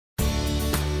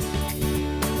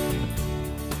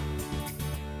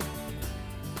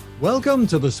Welcome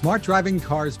to the Smart Driving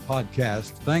Cars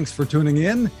podcast. Thanks for tuning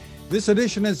in. This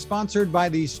edition is sponsored by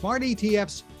the Smart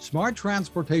ETF's Smart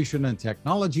Transportation and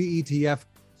Technology ETF,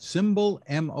 symbol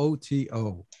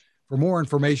MOTO. For more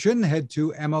information, head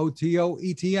to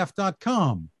motoetf.com.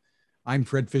 I'm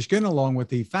Fred Fishkin, along with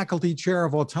the Faculty Chair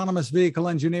of Autonomous Vehicle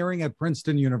Engineering at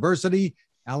Princeton University,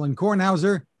 Alain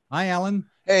Kornhauser. Hi, Alan.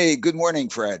 Hey, good morning,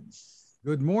 Fred.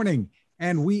 Good morning.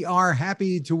 And we are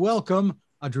happy to welcome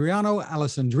Adriano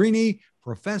Alessandrini,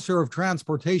 Professor of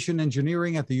Transportation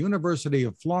Engineering at the University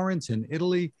of Florence in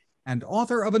Italy, and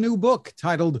author of a new book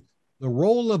titled The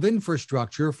Role of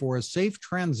Infrastructure for a Safe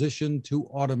Transition to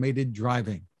Automated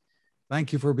Driving.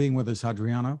 Thank you for being with us,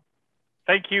 Adriano.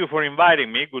 Thank you for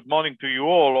inviting me. Good morning to you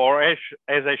all, or as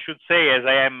I should say, as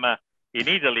I am in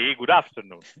Italy, good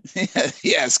afternoon.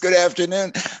 Yes, good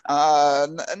afternoon.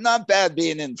 Not bad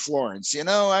being in Florence,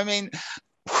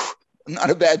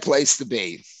 not a bad place to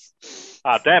be.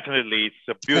 Definitely, it's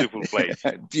a beautiful place.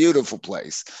 Beautiful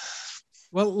place.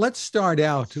 Well, let's start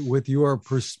out with your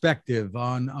perspective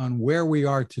on where we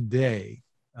are today,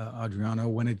 Adriano,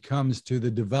 when it comes to the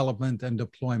development and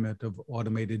deployment of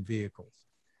automated vehicles.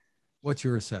 What's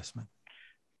your assessment?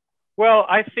 Well,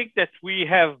 I think that we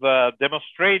have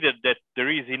demonstrated that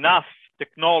there is enough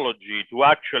technology to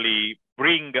actually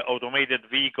bring automated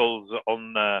vehicles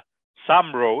on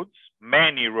some roads,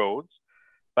 many roads,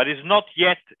 but it's not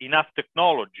yet enough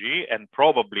technology, and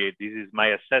probably, this is my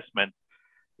assessment,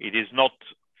 it is not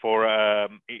for,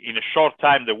 in a short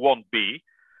time, there won't be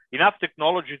enough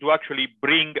technology to actually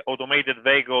bring automated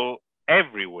vehicle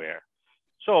everywhere.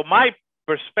 So my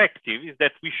perspective is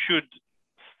that we should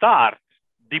start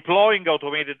deploying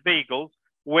automated vehicles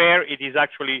where it is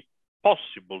actually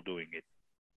possible doing it.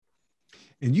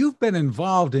 And you've been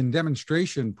involved in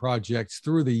demonstration projects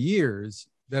through the years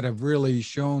that have really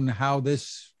shown how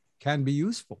this can be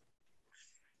useful.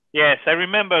 Yes, I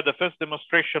remember the first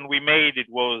demonstration we made. It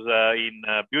was in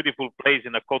a beautiful place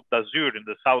in the Côte d'Azur in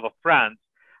the south of France,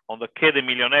 on the Quai des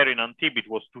Millionnaires in Antibes. It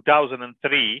was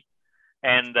 2003.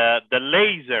 And the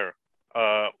laser,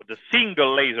 the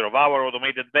single laser of our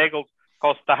automated vehicles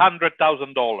cost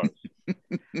 $100,000.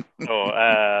 So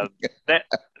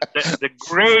the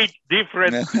great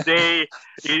difference today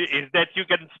is that you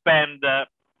can spend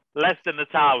less than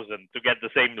 $1,000 to get the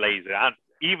same laser, and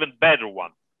even better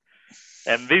one.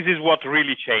 And this is what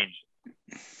really changed.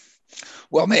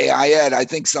 Well, may I add, I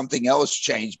think something else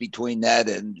changed between that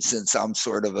and, since I'm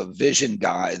sort of a vision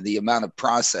guy, the amount of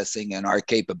processing and our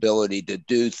capability to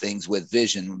do things with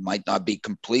vision might not be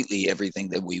completely everything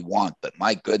that we want, but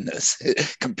my goodness,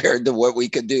 compared to what we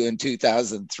could do in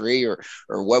 2003 or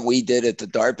what we did at the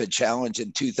DARPA Challenge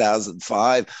in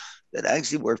 2005, that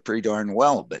actually worked pretty darn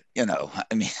well. But,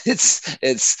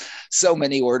 it's so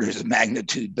many orders of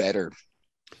magnitude better.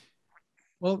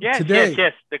 Well, yes,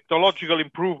 technological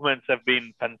improvements have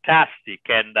been fantastic.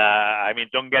 And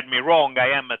don't get me wrong,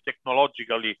 I am a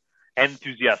technologically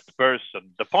enthusiast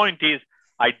person. The point is,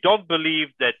 I don't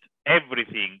believe that every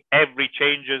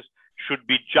changes should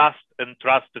be just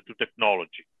entrusted to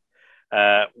technology.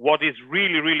 What is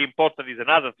really, really important is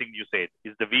another thing you said,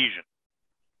 is the vision.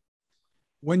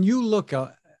 When you look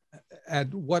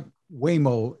at what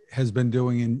Waymo has been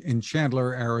doing in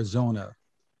Chandler, Arizona,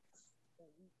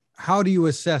 how do you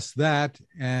assess that?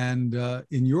 And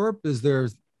in Europe,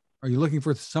 are you looking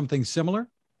for something similar?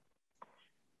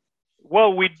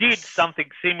 Well, we did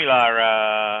something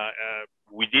similar.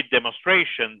 We did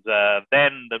demonstrations.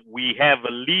 Then we have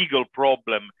a legal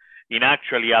problem in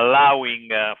actually allowing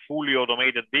fully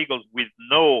automated vehicles with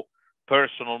no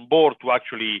person on board to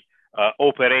actually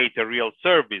operate a real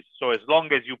service. So as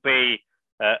long as you pay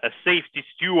a safety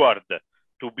steward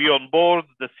to be on board,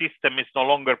 the system is no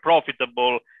longer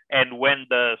profitable. And when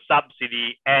the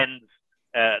subsidy ends,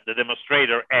 the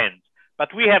demonstrator ends.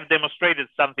 But we have demonstrated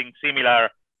something similar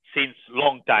since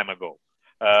long time ago.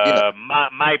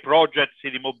 My project,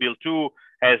 City Mobile 2,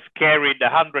 has carried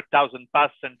 100,000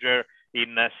 passengers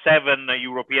in 7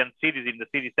 European cities, in the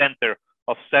city center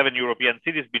of 7 European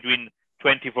cities between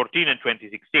 2014 and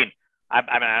 2016.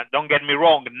 Don't get me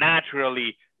wrong,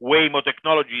 naturally, Waymo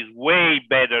technology is way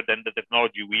better than the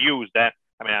technology we used.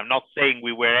 I'm not saying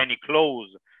we were any close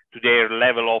to their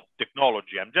level of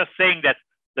technology. I'm just saying that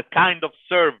the kind of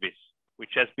service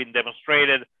which has been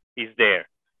demonstrated is there.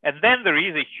 And then there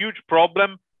is a huge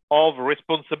problem of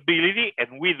responsibility,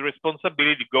 and with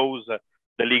responsibility goes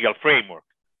the legal framework,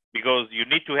 because you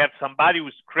need to have somebody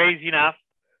who's crazy enough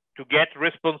to get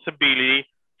responsibility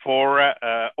for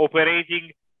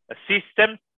operating a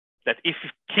system that if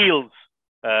it kills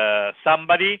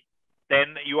somebody,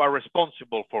 then you are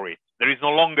responsible for it. There is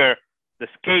no longer the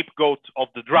scapegoat of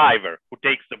the driver who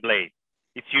takes the blame.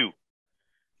 It's you.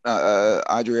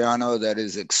 Adriano, that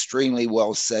is extremely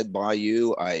well said by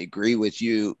you. I agree with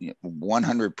you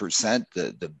 100%.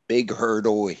 The big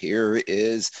hurdle here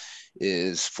is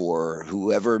for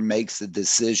whoever makes the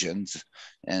decisions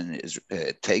and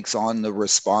takes on the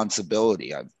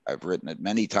responsibility. I've written it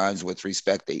many times with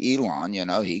respect to Elon. You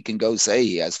know, he can go say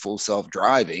he has full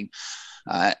self-driving,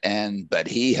 but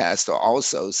he has to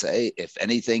also say if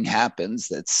anything happens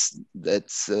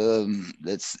that's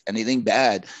anything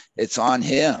bad, it's on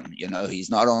him. You know,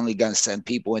 he's not only going to send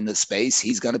people into space,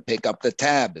 he's going to pick up the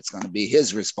tab. It's going to be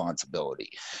his responsibility.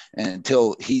 And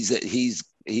until he's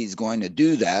going to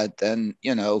do that, then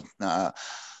you know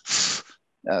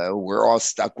we're all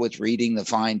stuck with reading the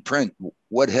fine print.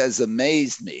 What has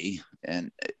amazed me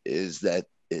and is that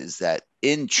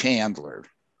in Chandler,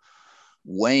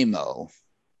 Waymo,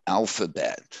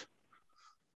 Alphabet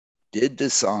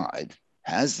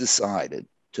has decided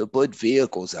to put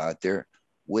vehicles out there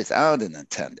without an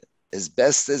attendant. As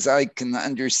best as I can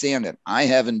understand it, I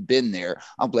haven't been there.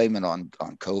 I'll blame it on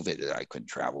COVID that I couldn't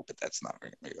travel, but that's not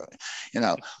really, you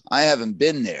know, I haven't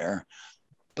been there,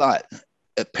 but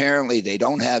apparently they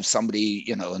don't have somebody,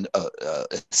 you know, a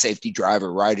safety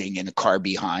driver riding in a car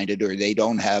behind it, or they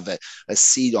don't have a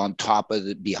seat on top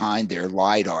of behind their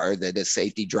LiDAR that a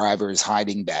safety driver is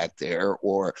hiding back there,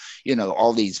 or, you know,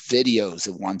 all these videos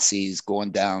that one sees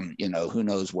going down, you know, who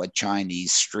knows what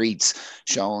Chinese streets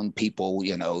showing people,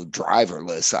 you know,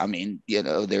 driverless. I mean, you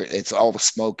know, it's all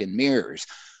smoke and mirrors.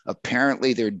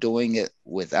 Apparently they're doing it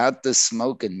without the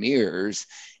smoke and mirrors.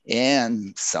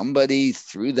 And somebody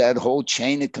through that whole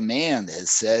chain of command has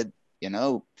said, you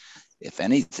know, if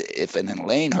an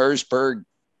Alain Herzberg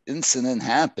incident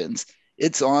happens,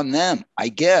 it's on them, I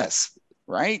guess,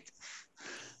 right?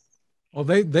 Well,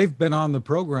 they've been on the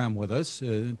program with us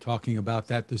talking about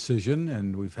that decision,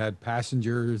 and we've had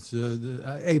passengers,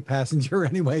 a passenger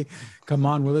anyway, come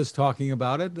on with us talking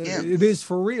about it. Yeah. It is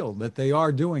for real that they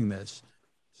are doing this.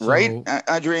 So, right,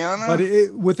 Adriano? But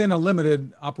within a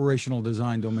limited operational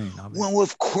design domain, obviously. Well,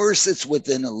 of course it's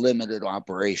within a limited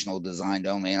operational design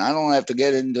domain. I don't have to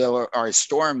get into our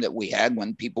storm that we had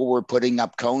when people were putting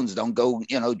up cones. Don't go,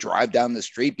 you know, drive down the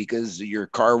street because your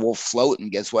car will float.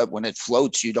 And guess what? When it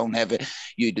floats, you don't have it.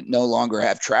 You no longer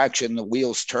have traction. The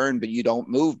wheels turn, but you don't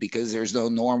move because there's no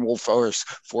normal force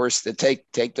to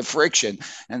take the friction.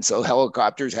 And so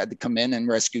helicopters had to come in and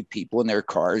rescue people, and their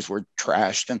cars were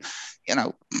trashed. And you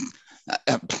know,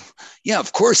 yeah,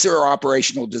 of course there are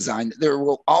operational design. There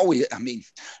will always, I mean,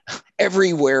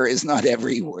 everywhere is not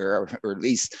everywhere, or at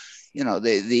least, you know,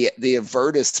 the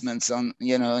advertisements on,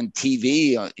 you know, on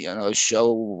TV, you know,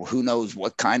 show who knows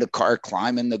what kind of car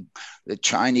climbing the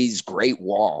Chinese Great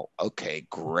Wall. Okay,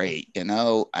 great. You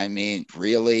know, I mean,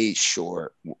 really,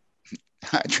 sure,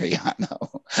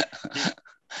 Adriano.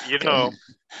 You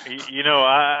know,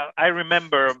 I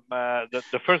remember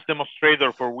the first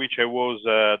demonstrator for which I was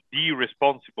the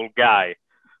responsible guy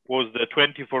was the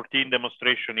 2014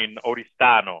 demonstration in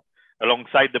Oristano,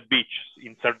 alongside the beach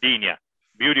in Sardinia.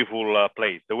 Beautiful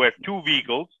place. There were two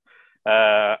vehicles,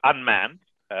 unmanned.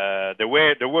 There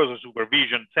was a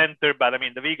supervision center, but I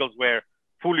mean the vehicles were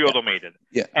fully automated.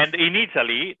 Yeah. And in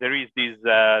Italy, there is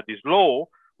this law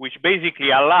which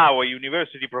basically allow a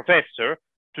university professor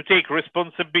to take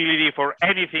responsibility for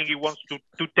anything he wants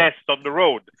to test on the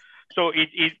road. So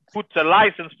it puts a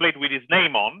license plate with his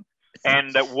name on,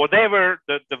 and whatever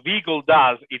the vehicle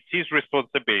does, it's his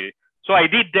responsibility. So I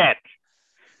did that.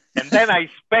 And then I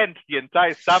spent the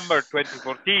entire summer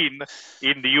 2014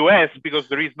 in the US because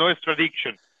there is no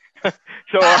extradition.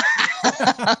 So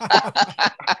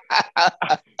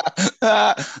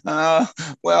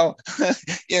well,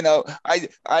 you know,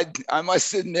 I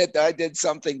must admit that I did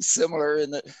something similar in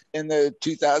the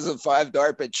 2005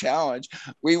 DARPA challenge.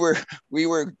 We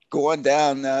were going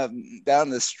down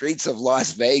the streets of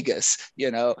Las Vegas, you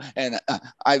know, and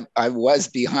I was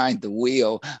behind the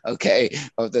wheel, okay,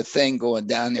 of the thing going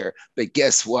down there. But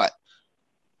guess what?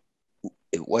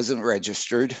 It wasn't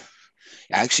registered.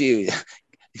 Actually,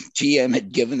 GM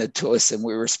had given it to us, and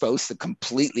we were supposed to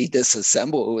completely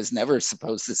disassemble. It was never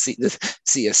supposed to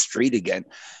see a street again.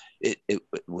 It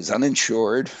was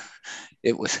uninsured.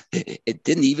 It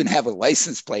didn't even have a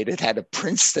license plate. It had a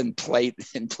Princeton plate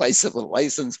in place of a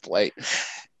license plate.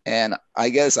 And I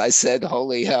guess I said,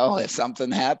 holy hell, if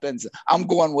something happens, I'm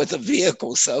going with a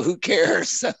vehicle, so who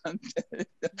cares?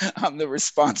 I'm the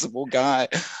responsible guy.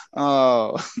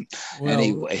 Oh, well,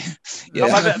 anyway. Yeah.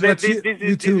 No, but this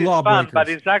is fun, but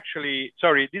it's actually,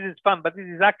 sorry, this is fun, but this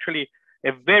is actually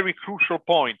a very crucial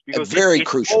point. Because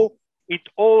it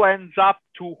all ends up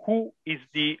to who is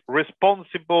the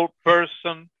responsible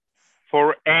person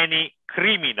for any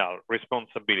criminal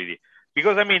responsibility.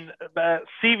 Because, I mean,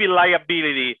 civil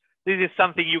liability, this is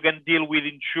something you can deal with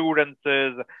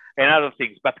insurances and other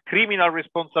things. But criminal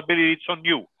responsibility, it's on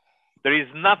you. There is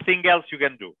nothing else you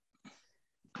can do.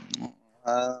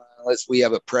 Unless we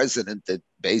have a president that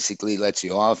basically lets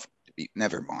you off.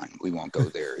 Never mind. We won't go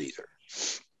there either.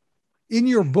 In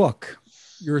your book,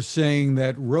 you're saying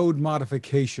that road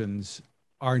modifications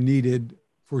are needed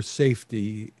for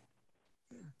safety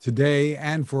today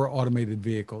and for automated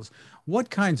vehicles. What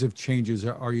kinds of changes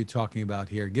are you talking about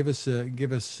here? Give us a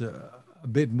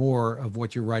bit more of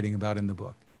what you're writing about in the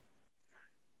book.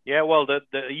 Yeah, well, the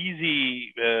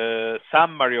easy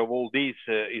summary of all this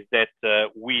is that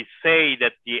we say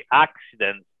that the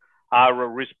accidents are a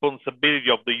responsibility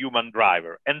of the human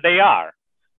driver, and they are,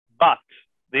 but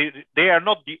they are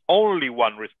not the only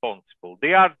one responsible.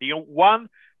 They are the one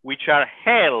which are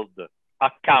held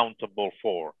accountable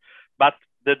for. But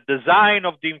the design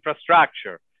of the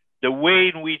infrastructure, the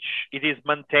way in which it is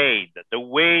maintained, the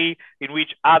way in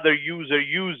which other users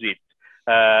use it,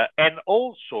 and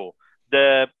also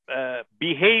the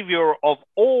behavior of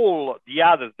all the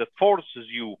others that forces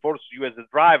you as a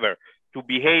driver to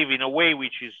behave in a way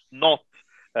which is not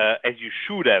as you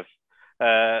should have.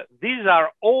 These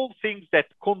are all things that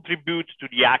contribute to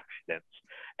the accidents.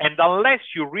 And unless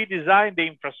you redesign the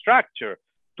infrastructure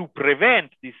to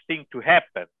prevent this thing to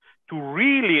happen, to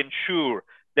really ensure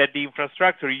that the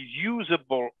infrastructure is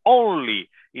usable only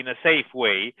in a safe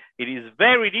way, it is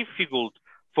very difficult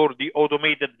for the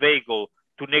automated vehicle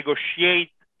to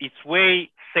negotiate its way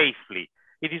safely.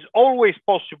 It is always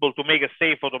possible to make a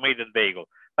safe automated vehicle,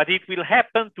 but it will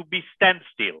happen to be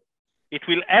standstill. It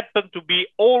will happen to be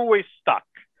always stuck.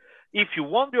 If you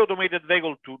want the automated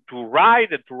vehicle to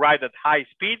ride and to ride at high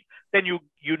speed, then you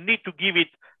need to give it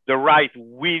the right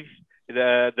width,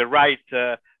 the right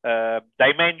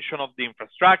dimension of the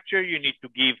infrastructure. You need to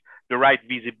give the right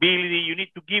visibility. You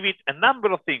need to give it a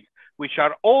number of things, which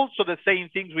are also the same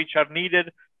things which are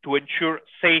needed to ensure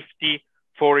safety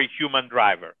for a human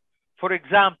driver. For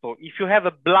example, if you have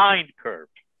a blind curve,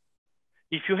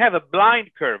 it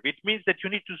means that you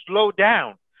need to slow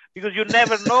down because you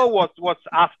never know what's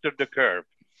after the curve.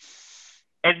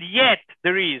 And yet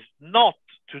there is not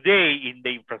today in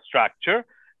the infrastructure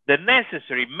the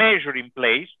necessary measure in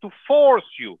place to force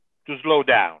you to slow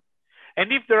down.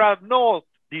 And if there are not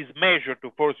these measures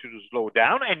to force you to slow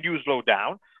down and you slow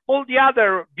down, all the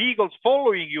other vehicles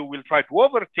following you will try to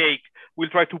overtake, will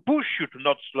try to push you to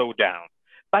not slow down.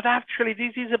 But actually,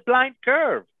 this is a blind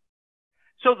curve.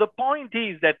 So the point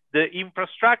is that the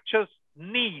infrastructure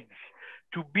needs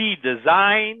to be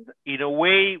designed in a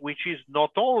way which is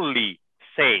not only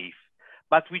safe,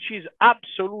 but which is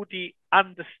absolutely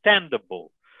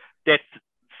understandable, that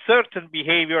certain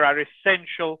behavior are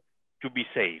essential to be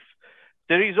safe.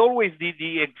 There is always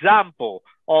the example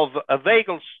of a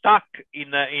vehicle stuck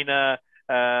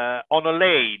on a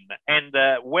lane, and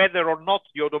whether or not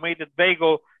the automated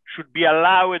vehicle should be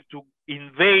allowed to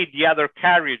invade the other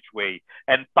carriageway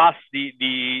and pass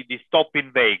the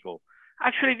stopping vehicle.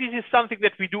 Actually, this is something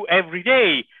that we do every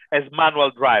day as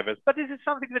manual drivers, but this is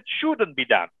something that shouldn't be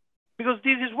done because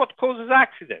this is what causes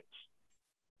accidents.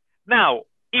 Now,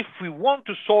 if we want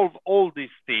to solve all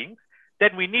these things,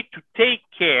 then we need to take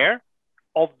care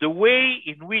of the way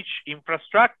in which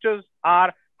infrastructures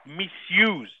are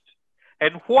misused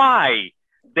and why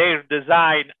their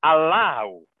design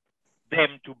allow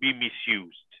them to be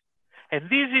misused. And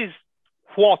this is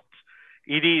what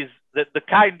it is, the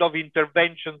kind of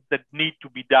interventions that need to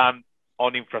be done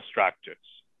on infrastructures.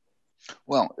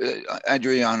 Well,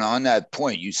 Adriano, on that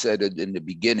point, you said it in the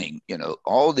beginning,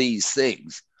 all these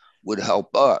things would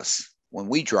help us when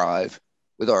we drive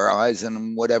with our eyes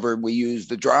and whatever we use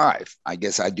to drive. I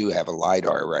guess I do have a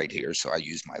LiDAR right here, so I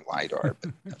use my LiDAR,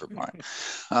 but never mind.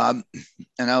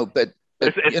 But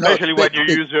especially when you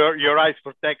use your eyes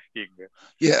for texting.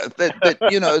 Yeah, but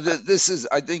this is,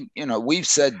 I think, we've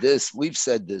said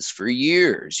this for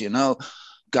years,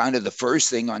 kind of the first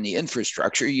thing on the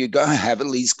infrastructure, you got to have at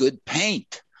least good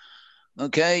paint.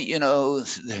 Okay,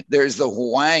 there's the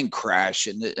Huang crash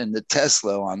in the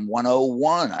Tesla on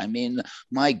 101. I mean,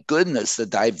 my goodness, the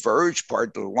diverge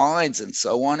part, the lines and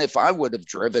so on. If I would have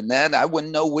driven that, I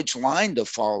wouldn't know which line to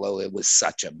follow. It was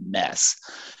such a mess,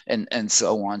 and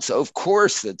so on. So of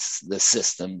course, it's the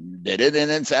system did it. And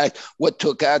in fact, what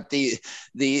took out the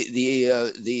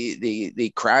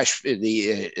crash,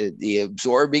 the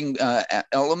absorbing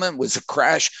element was a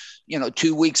crash.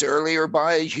 2 weeks earlier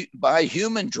by a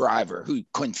human driver who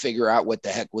couldn't figure out what the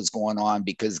heck was going on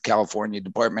because the California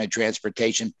Department of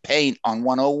Transportation paint on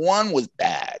 101 was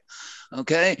bad.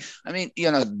 Okay. I mean,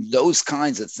 those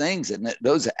kinds of things, and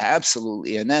those are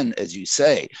absolutely, and then as you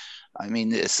say, I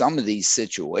mean, some of these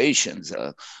situations,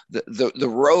 the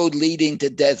road leading to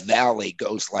Death Valley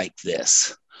goes like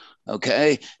this.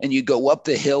 Okay. And you go up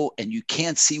the hill and you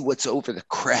can't see what's over the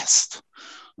crest.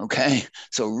 Okay.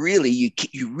 So really,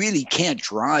 you really can't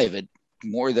drive at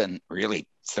more than really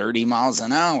 30 miles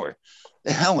an hour.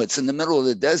 The hell, it's in the middle of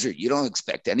the desert. You don't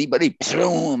expect anybody,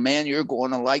 oh man, you're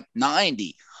going to like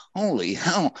 90. Holy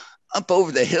hell, up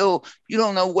over the hill. You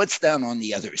don't know what's down on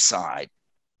the other side.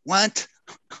 What?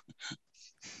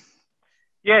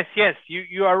 Yes,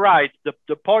 you are right.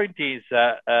 The point is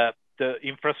the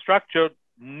infrastructure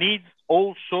needs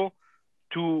also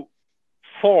to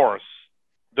force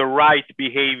the right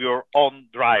behavior on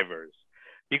drivers,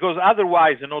 because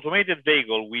otherwise an automated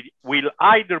vehicle will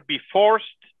either be forced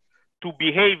to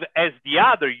behave as the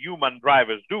other human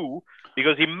drivers do,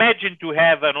 because imagine to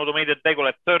have an automated vehicle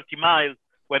at 30 miles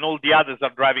when all the others are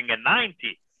driving at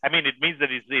 90. I mean, it means that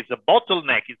it's a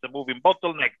bottleneck, it's a moving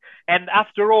bottleneck. And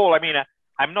after all, I mean,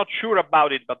 I'm not sure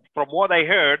about it, but from what I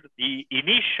heard, the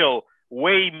initial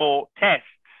Waymo tests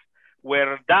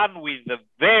were done with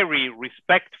very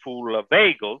respectful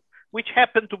vehicles, which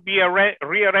happened to be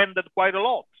rear-ended quite a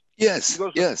lot. Yes,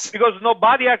 because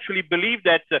nobody actually believed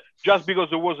that just because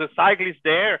there was a cyclist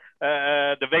there,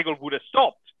 the vehicle would have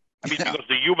stopped. I mean, because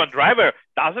the human driver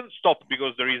doesn't stop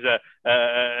because there is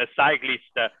a cyclist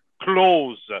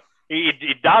close.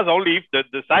 It does only if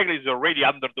the cyclist is already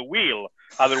under the wheel.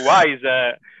 Otherwise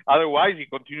he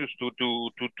continues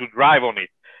to drive on it.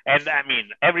 And I mean,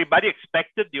 everybody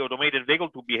expected the automated vehicle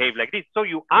to behave like this. So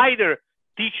you either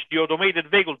teach the automated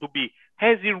vehicle to be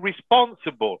as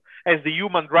irresponsible as the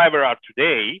human driver are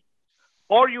today,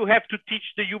 or you have to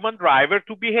teach the human driver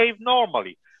to behave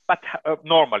normally, but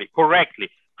correctly.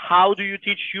 How do you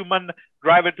teach human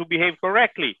driver to behave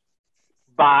correctly?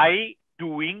 By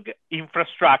doing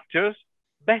infrastructures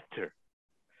better.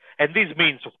 And this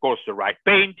means, of course, the right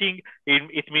painting.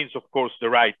 It means, of course, the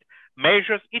right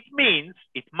measures. It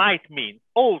might mean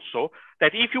also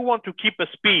that if you want to keep a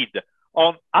speed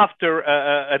on after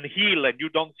a hill and you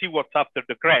don't see what's after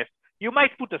the crest, you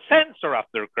might put a sensor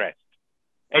after a crest,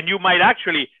 and you might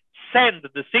actually send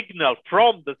the signal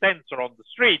from the sensor on the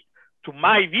street to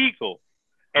my vehicle,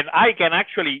 and I can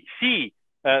actually see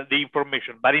the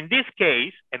information. But in this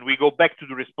case, and we go back to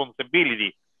the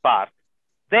responsibility part,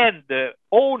 then the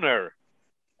owner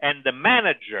and the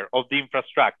manager of the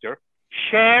infrastructure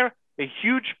share a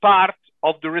huge part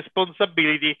of the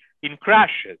responsibility in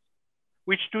crashes,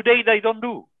 which today they don't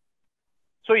do.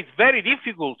 So it's very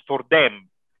difficult for them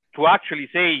to actually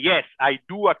say, yes, I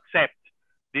do accept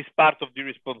this part of the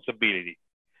responsibility.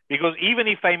 Because even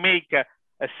if I make a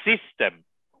system,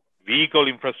 vehicle,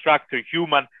 infrastructure,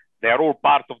 human, they're all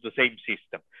part of the same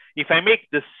system. If I make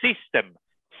the system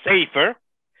safer,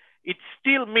 it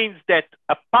still means that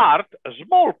a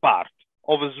small part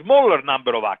of a smaller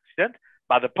number of accidents,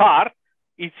 but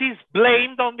it is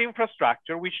blamed on the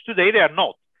infrastructure, which today they are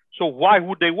not. So why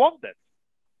would they want that?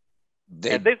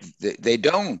 They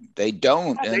don't.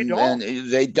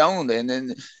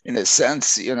 And in a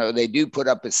sense, they do put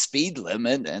up a speed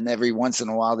limit, and every once in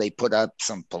a while they put up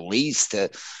some police to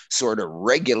sort of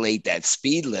regulate that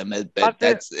speed limit. But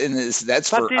that's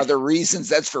for other reasons.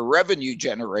 That's for revenue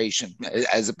generation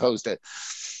as opposed to.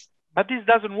 But this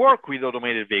doesn't work with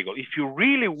automated vehicles. If you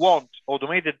really want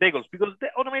automated vehicles, because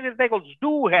the automated vehicles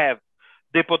do have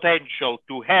the potential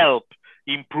to help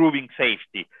improving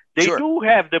safety. They do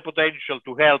have the potential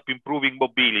to help improving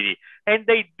mobility, and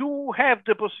they do have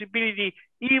the possibility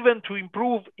even to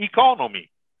improve economy.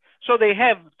 So they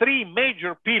have three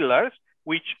major pillars,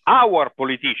 which our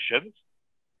politicians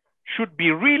should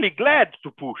be really glad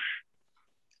to push.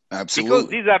 Absolutely. Because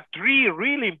these are three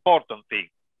really important things.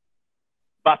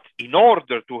 But in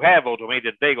order to have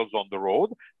automated vehicles on the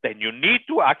road, then you need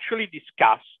to actually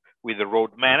discuss with the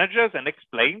road managers and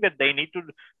explain that they need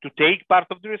to take part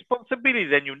of the responsibility.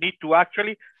 Then you need to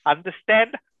actually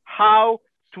understand how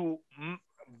to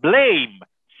blame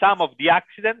some of the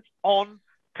accidents on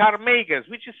car makers,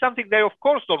 which is something they of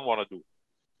course don't want to do.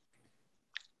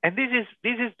 And this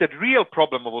is the real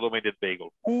problem of automated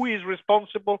vehicles. Who is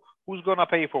responsible? Who's going to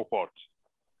pay for what?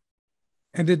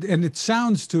 And it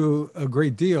sounds to a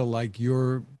great deal like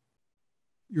you're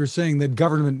saying that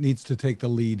government needs to take the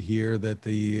lead here, that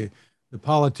the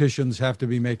politicians have to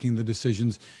be making the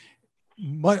decisions,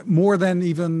 more than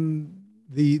even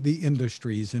the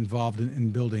industries involved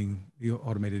in building the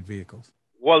automated vehicles.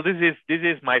 Well, this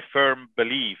is my firm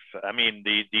belief. I mean,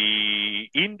 the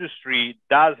industry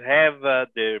does have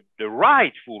the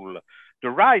rightful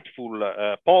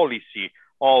policy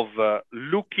of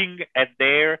looking at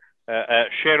their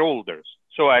shareholders.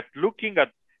 So at looking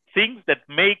at things that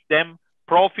make them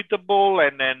profitable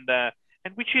and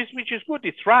which is good.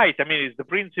 It's right. I mean, it's the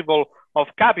principle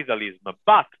of capitalism.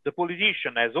 But the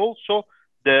politician has also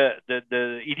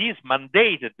it is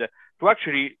mandated to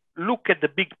actually look at the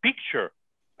big picture,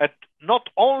 at not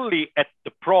only at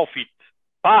the profit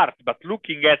part, but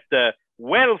looking at the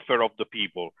welfare of the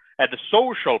people, at the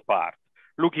social part,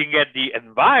 looking at the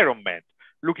environment,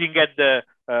 looking at the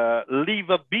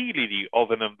livability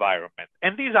of an environment.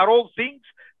 And these are all things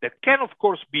that can, of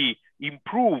course, be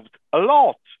improved a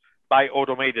lot by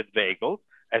automated vehicles,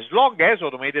 as long as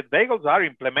automated vehicles are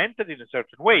implemented in a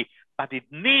certain way. But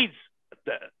it needs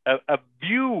a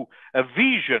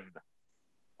vision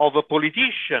of a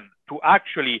politician to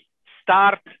actually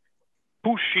start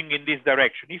pushing in this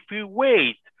direction. If we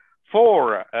wait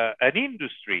for an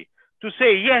industry to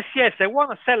say, yes, I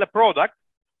want to sell a product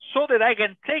so that I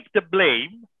can take the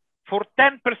blame for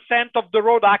 10% of the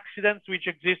road accidents which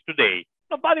exist today,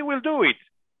 nobody will do it.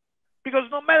 Because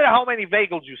no matter how many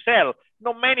vehicles you sell,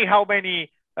 no matter how many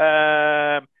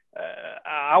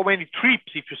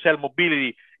trips, if you sell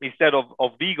mobility instead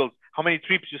of vehicles, how many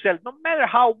trips you sell, no matter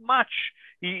how much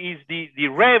is the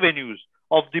revenues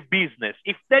of the business,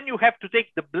 if then you have to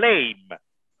take the blame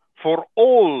for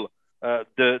all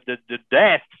the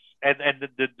deaths and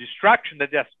the destruction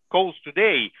that is caused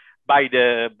today by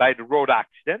the road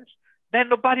accidents, then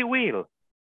nobody will.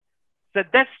 So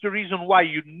that's the reason why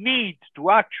you need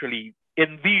to actually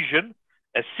envision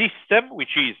a system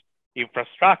which is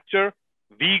infrastructure,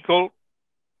 vehicle,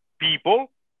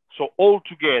 people, so all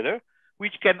together,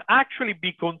 which can actually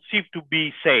be conceived to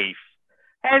be safe,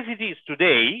 as it is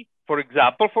today, for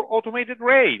example, for automated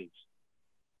rails.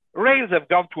 Rails have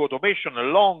gone to automation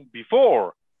long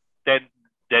before than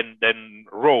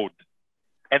road.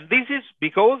 And this is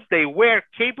because they were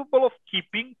capable of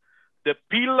keeping the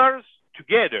pillars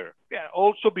together. Yeah,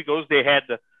 also because they had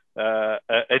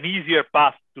an easier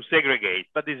path to segregate.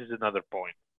 But this is another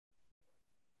point.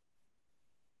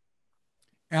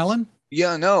 Alan?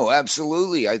 Yeah, no,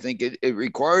 absolutely. I think it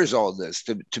requires all this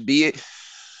to be.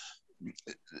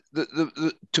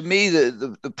 To me,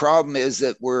 the problem is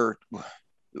that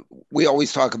we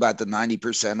always talk about the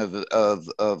 90%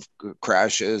 of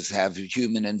crashes have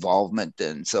human involvement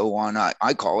and so on.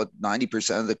 I call it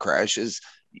 90% of the crashes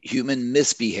human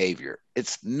misbehavior.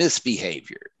 It's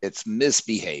misbehavior.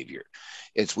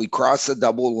 It's we cross the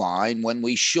double line when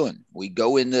we shouldn't. We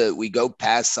go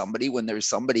past somebody when there's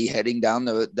somebody heading down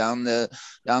the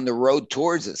road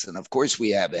towards us, and of course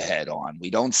we have a head on. We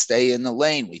don't stay in the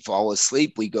lane. We fall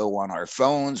asleep. We go on our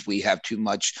phones. We have too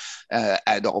much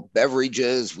adult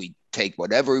beverages. We take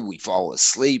whatever, we fall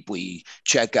asleep, we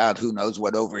check out who knows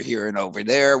what over here and over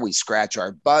there, we scratch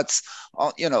our butts.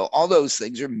 All those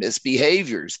things are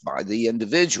misbehaviors by the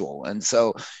individual. And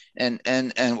so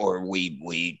or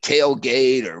we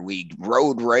tailgate or we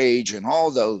road rage and all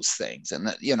those things.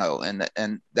 And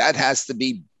and that has to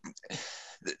be,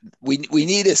 we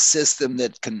need a system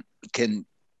that can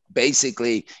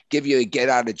basically give you a get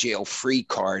out of jail free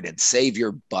card and save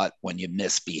your butt when you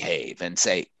misbehave and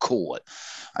say, cool it.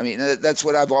 I mean, that's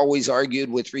what I've always argued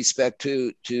with respect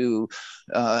to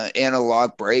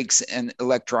analog brakes and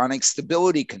electronic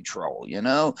stability control.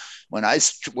 When I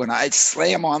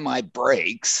slam on my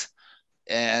brakes,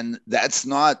 and that's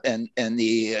not, and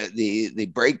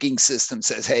the braking system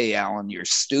says, hey, Alan, you're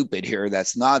stupid here.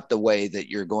 That's not the way that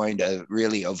you're going to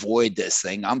really avoid this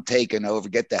thing. I'm taking over,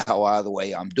 get the hell out of the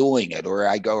way. I'm doing it. Or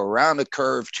I go around a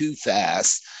curve too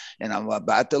fast and I'm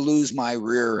about to lose my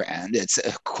rear end. It's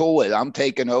cool. I'm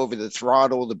taking over the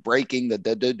throttle, the braking,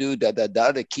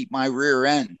 to keep my rear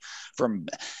end from,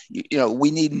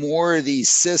 we need more of these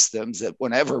systems that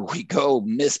whenever we go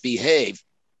misbehave,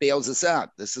 bails us out.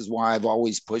 This is why I've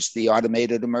always pushed the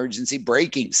automated emergency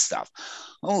braking stuff.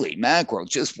 Holy mackerel,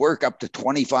 just work up to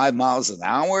 25 miles an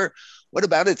hour. What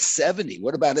about at 70?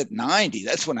 What about at 90?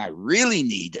 That's when I really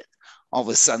need it. All of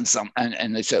a sudden,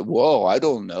 and they said, whoa, I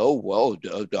don't know. Well,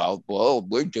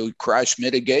 we're doing crash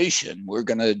mitigation. We're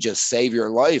going to just save your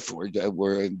life. Where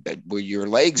your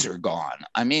legs are gone.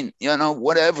 I mean,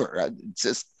 whatever. It's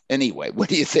just, anyway, what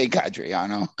do you think,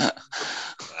 Adriano?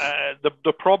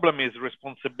 The problem is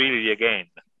responsibility again.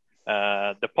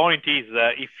 The point is,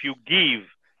 if you give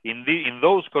in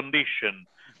those conditions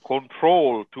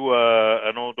control to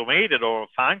an automated or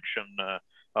function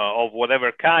of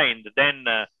whatever kind, then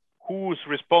who's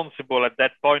responsible at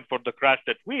that point for the crash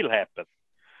that will happen?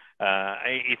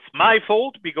 It's my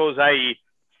fault because I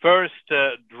first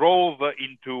drove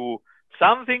into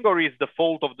something, or is the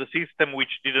fault of the system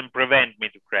which didn't prevent me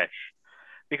to crash?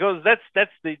 Because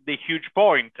that's the huge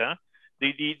point. Huh?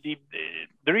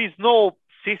 There is no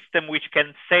system which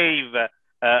can save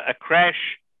a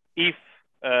crash if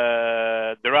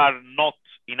there are not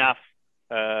enough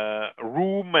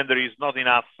room, and there is not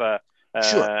enough,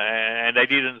 Sure. and I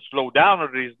didn't slow down, or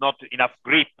there is not enough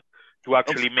grip to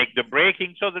actually make the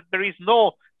braking, so that there is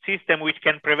no system which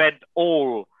can prevent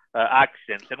all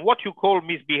accidents. And what you call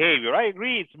misbehavior, I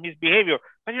agree, it's misbehavior,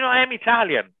 but you know, I'm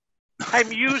Italian.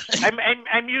 I'm used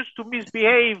to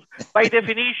misbehave by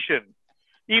definition.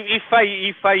 If I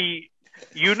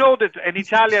you know that an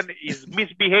Italian is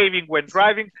misbehaving when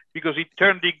driving because he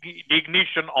turned the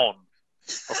ignition on.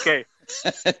 Okay.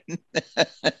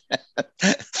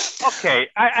 Okay,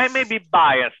 I may be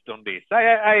biased on this.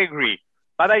 I agree.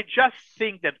 But I just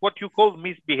think that what you call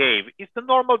misbehave is the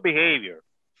normal behavior.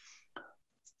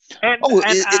 And,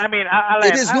 I mean,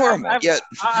 Alain, it is normal.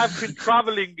 I've been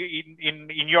traveling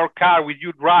in your car with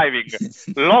you driving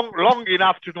long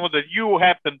enough to know that you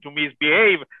happen to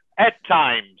misbehave at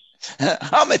times.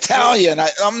 I'm Italian.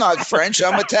 I'm not French.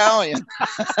 I'm Italian.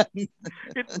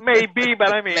 It may be,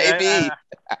 but I mean, maybe.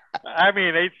 I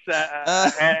mean, it's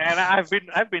and I've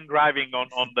been driving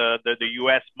on the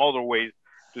U.S. motorways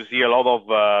to see a lot of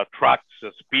trucks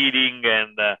speeding,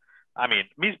 and I mean,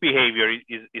 misbehavior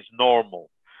is normal,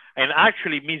 and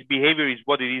actually, misbehavior is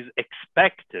what it is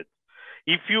expected.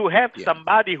 If you have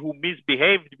somebody who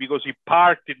misbehaved because he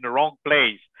parked in the wrong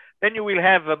place, then you will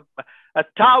have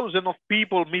 1,000 of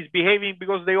people misbehaving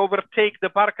because they overtake the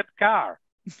parked car.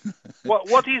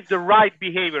 What is the right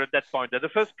behavior at that point? That the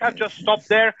first car just stop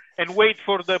there and wait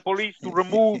for the police to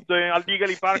remove the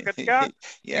illegally parked car?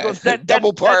 Yeah, because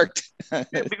double parked.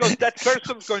 Because that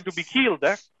person's going to be killed.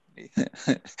 But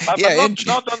yeah,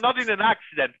 not in an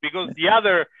accident, because the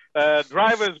other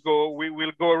drivers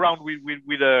will go around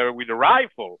with a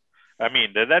rifle. I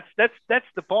mean, that's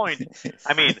the point.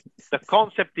 I mean, the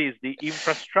concept is the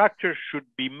infrastructure should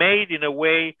be made in a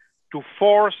way to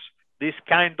force this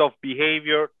kind of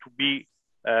behavior to be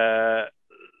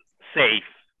safe,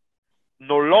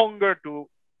 no longer to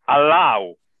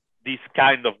allow this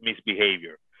kind of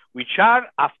misbehavior, which are,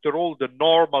 after all, the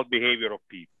normal behavior of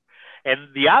people.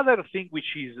 And the other thing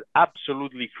which is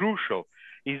absolutely crucial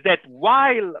is that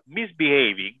while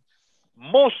misbehaving,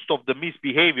 most of the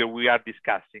misbehavior we are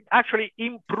discussing actually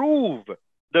improve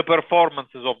the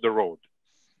performances of the road.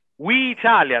 We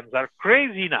Italians are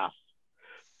crazy enough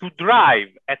to drive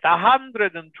at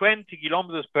 120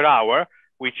 kilometers per hour,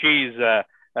 which is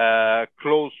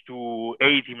close to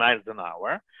 80 miles an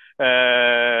hour,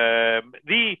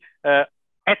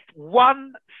 at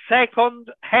 1 second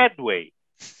headway.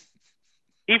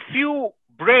 If you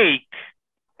brake,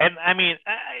 and I mean,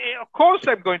 of course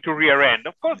I'm going to rear end,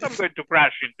 of course I'm going to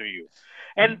crash into you.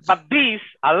 But this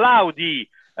allows the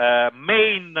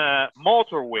main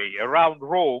motorway around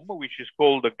Rome, which is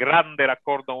called the Grande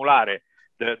Raccordo Anulare,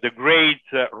 the great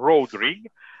road ring,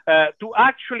 to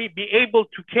actually be able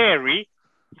to carry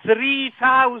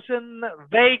 3,000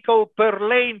 vehicles per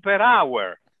lane per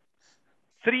hour.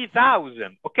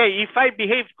 3,000. Okay, if I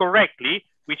behaved correctly,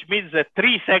 which means a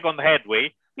 3-second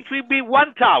headway, it will be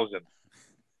 1,000.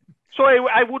 So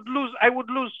I would lose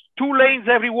 2 lanes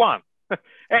every one.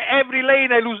 Every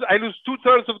lane I lose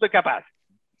 2/3 of the capacity.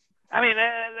 I mean,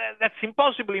 that's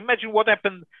impossible. Imagine what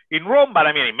happened in Rome, but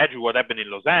I mean, imagine what happened in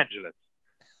Los Angeles.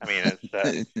 I mean, it's,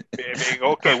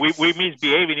 okay, we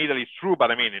misbehave in Italy, it's true,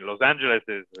 but I mean, in Los Angeles,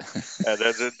 there's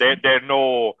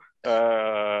no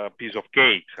piece of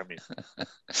cake. I mean,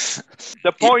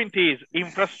 the point is,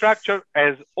 infrastructure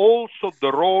has also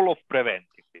the role of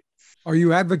preventing it. Are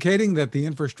you advocating that the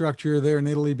infrastructure there in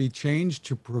Italy be changed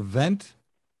to prevent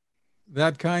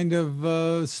that kind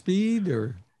of speed,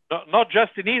 or? Not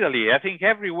just in Italy. I think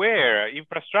everywhere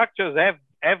infrastructures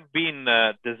have been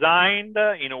designed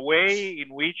in a way in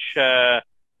which the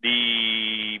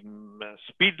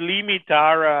speed limit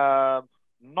are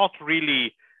not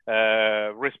really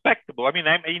respectable. I mean,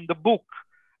 in the book,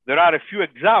 there are a few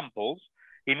examples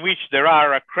in which there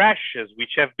are crashes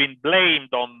which have been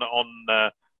blamed on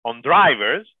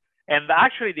drivers, and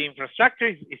actually the infrastructure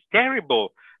is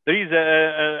terrible. There is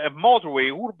a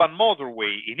motorway, urban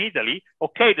motorway in Italy.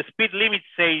 Okay, the speed limit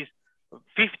says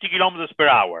 50 kilometers per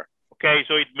hour. Okay,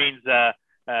 so it means 30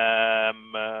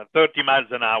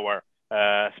 miles an hour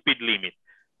speed limit.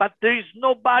 But there is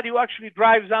nobody who actually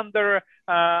drives under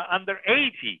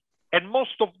 80, and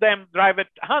most of them drive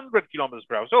at 100 kilometers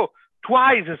per hour. So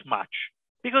twice as much.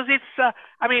 because it's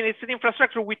an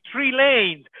infrastructure with 3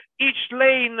 lanes. Each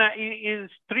lane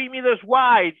is 3 meters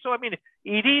wide. So,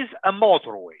 it is a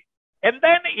motorway. And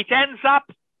then it ends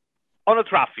up on a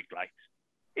traffic light.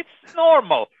 It's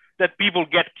normal that people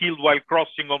get killed while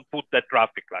crossing on foot that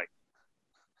traffic light.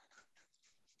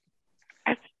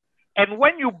 And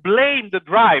when you blame the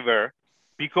driver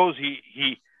because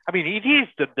it is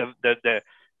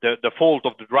the fault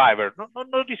of the driver.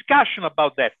 No discussion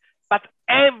about that. But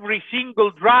every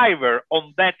single driver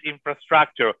on that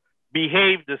infrastructure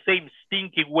behaved the same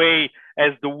stinking way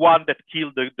as the one that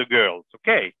killed the girls,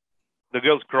 okay? The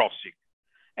girls crossing.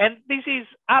 And this is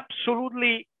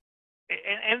absolutely,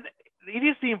 and it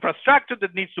is the infrastructure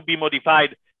that needs to be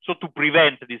modified so to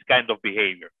prevent this kind of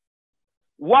behavior.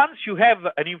 Once you have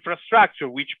an infrastructure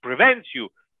which prevents you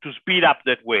to speed up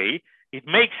that way, it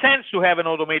makes sense to have an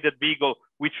automated vehicle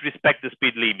which respects the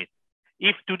speed limit.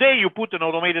 If today you put an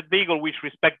automated vehicle which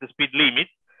respects the speed limit,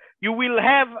 you will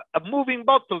have a moving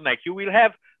bottleneck. You will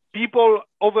have people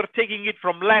overtaking it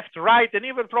from left, right, and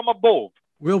even from above.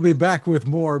 We'll be back with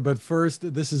more, but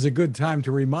first, this is a good time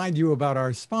to remind you about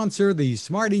our sponsor, the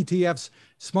Smart ETFs,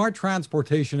 Smart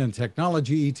Transportation and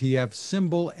Technology ETF,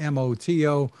 symbol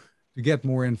MOTO. To get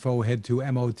more info, head to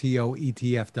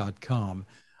motoetf.com.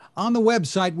 On the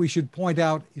website, we should point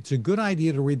out it's a good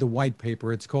idea to read the white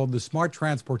paper. It's called The Smart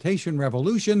Transportation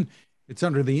Revolution. It's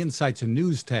under the Insights and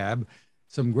News tab.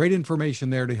 Some great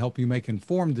information there to help you make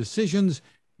informed decisions.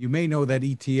 You may know that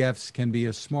ETFs can be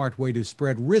a smart way to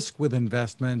spread risk with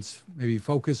investments, maybe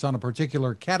focus on a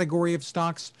particular category of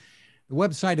stocks. The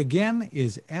website again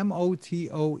is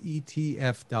motoetf.com.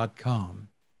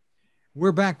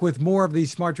 We're back with more of the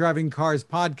Smart Driving Cars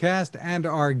podcast and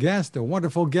our guest, a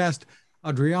wonderful guest,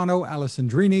 Adriano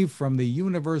Alessandrini from the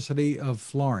University of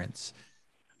Florence.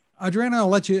 Adriano, I'll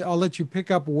let you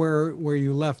pick up where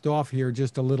you left off here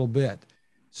just a little bit.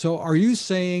 So are you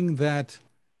saying that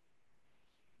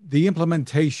the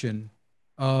implementation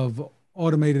of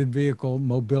automated vehicle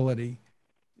mobility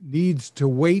needs to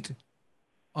wait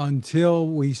until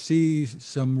we see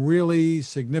some really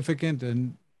significant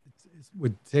and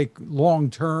would take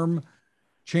long-term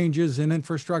changes in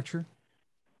infrastructure?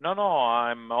 No,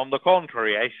 I'm on the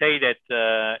contrary. I say that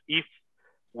if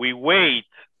we wait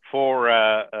for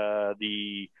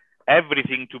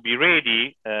everything to be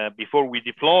ready before we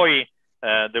deploy,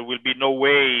 there will be no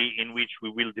way in which we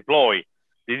will deploy.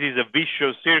 This is a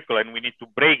vicious circle and we need to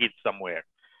break it somewhere.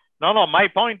 No, my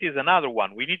point is another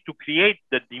one. We need to create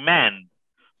the demand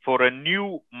for a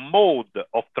new mode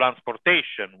of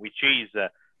transportation, which is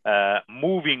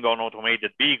moving on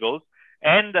automated vehicles.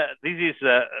 And this is,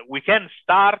 we can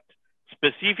start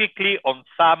specifically on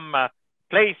some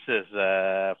places.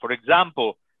 For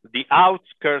example, the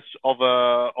outskirts of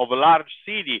a large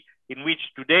city in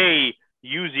which today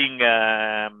using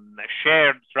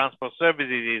shared transport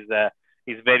services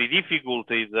is very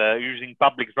difficult, is using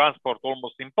public transport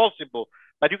almost impossible.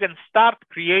 But you can start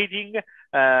creating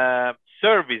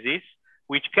services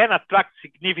which can attract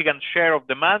significant share of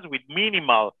demand with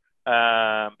minimal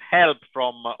help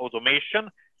from automation,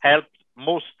 help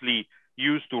mostly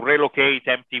used to relocate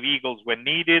empty vehicles when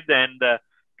needed, and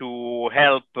to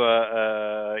help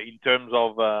in terms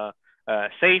of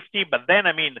safety. But then,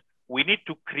 we need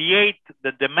to create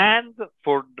the demand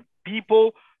for the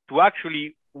people to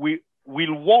actually will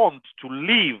want to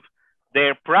leave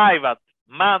their private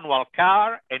manual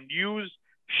car and use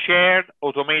shared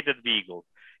automated vehicles.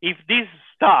 If this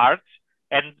starts,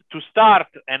 and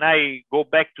I go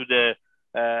back to the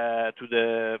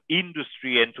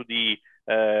industry and to the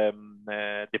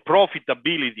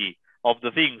profitability of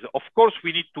the things. Of course,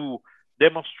 we need to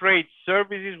demonstrate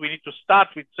services. We need to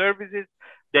start with services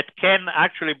that can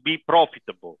actually be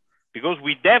profitable, because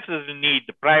we definitely need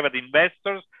the private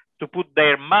investors to put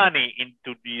their money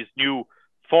into these new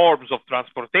forms of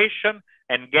transportation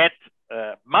and get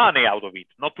money out of it,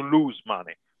 not to lose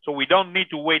money. So we don't need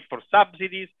to wait for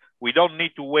subsidies. We don't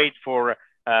need to wait for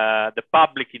the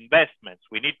public investments.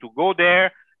 We need to go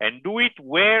there and do it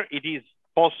where it is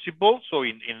possible, so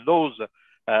in those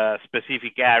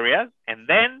specific areas. And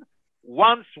then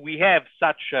once we have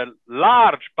such a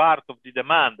large part of the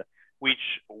demand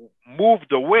which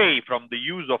moved away from the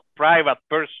use of private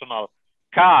personal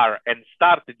car and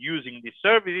started using these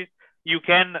services, you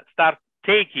can start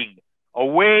taking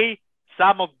away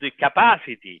some of the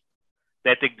capacity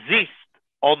that exists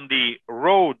on the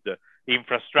road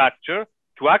infrastructure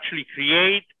to actually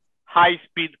create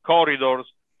high-speed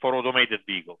corridors for automated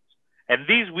vehicles. And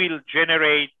this will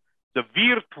generate the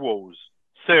virtuous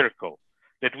circle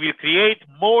that will create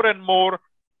more and more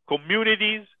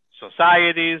communities,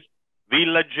 societies,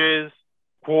 villages,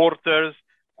 quarters,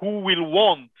 who will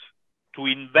want to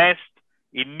invest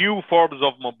in new forms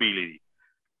of mobility,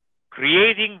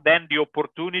 creating then the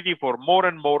opportunity for more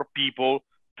and more people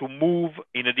to move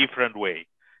in a different way.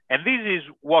 And this is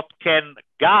what can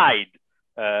guide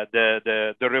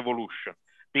the revolution,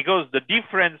 because the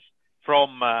difference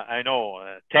from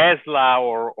Tesla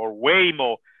or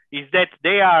Waymo is that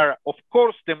they are, of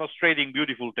course, demonstrating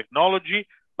beautiful technology,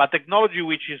 but technology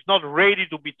which is not ready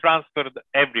to be transferred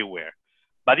everywhere.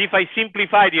 But if I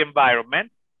simplify the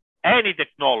environment, any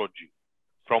technology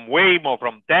from Waymo,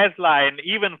 from Tesla, and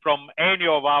even from any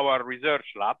of our research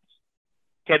labs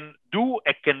can do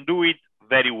it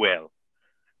very well.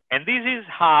 And this is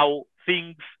how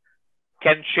things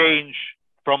can change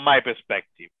from my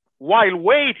perspective. While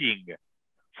waiting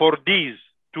for this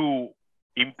to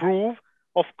improve,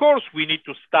 of course, we need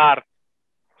to start.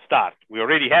 We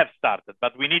already have started,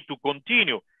 but we need to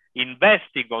continue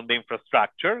investing on the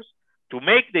infrastructures to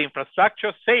make the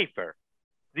infrastructure safer.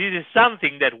 This is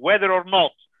something that whether or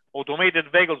not automated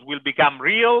vehicles will become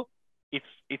real,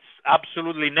 it's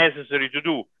absolutely necessary to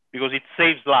do because it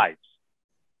saves lives.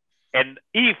 And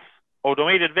if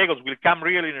automated vehicles will come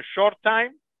real in a short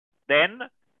time, then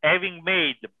having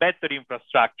made better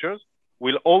infrastructures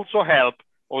will also help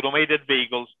automated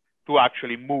vehicles to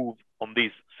actually move on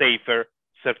this safer,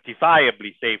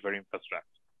 certifiably safer infrastructure.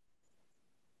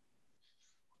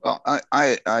 Well,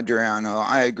 Adriano,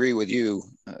 I agree with you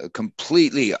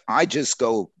completely. I just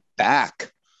go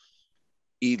back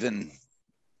even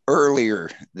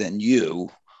earlier than you,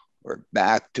 or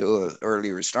back to an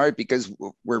earlier start, because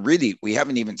we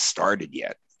haven't even started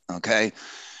yet. Okay.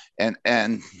 And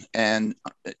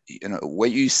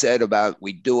what you said about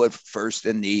we do it first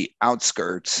in the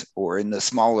outskirts or in the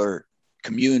smaller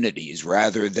communities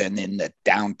rather than in the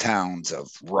downtowns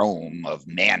of Rome, of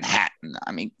Manhattan.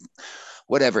 I mean,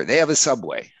 whatever, they have a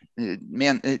subway.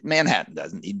 Manhattan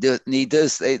doesn't need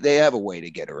this. They have a way to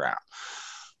get around.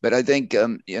 But I think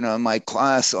in my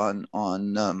class on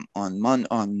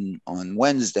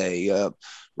Wednesday,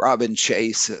 Robin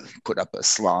Chase put up a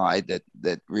slide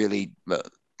that really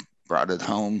brought it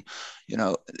home.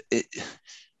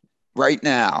 Right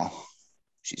now,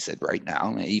 she said, right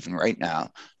now, even right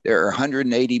now, there are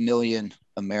 180 million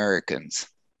Americans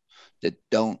that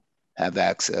don't have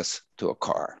access to a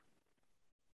car.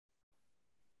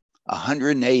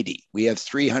 180. We have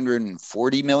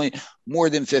 340 million, more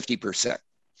than 50%.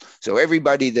 So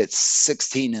everybody that's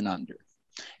 16 and under,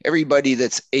 everybody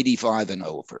that's 85 and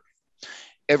over,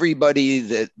 everybody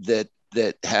that's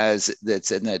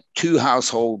in a two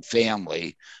household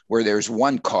family where there's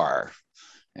one car.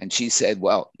 And she said,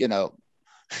 well,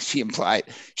 she implied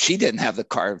she didn't have the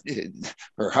car,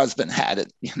 her husband had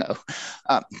it,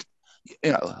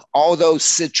 all those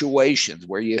situations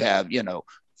where you have,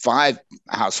 5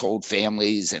 household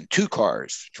families and 2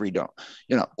 cars, 3 don't,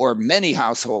 or many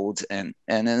households. And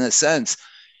in a sense,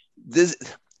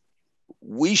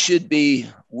 we should be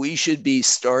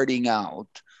starting out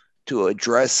to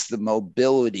address the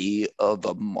mobility of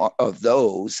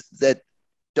those that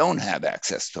don't have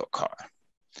access to a car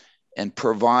and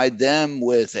provide them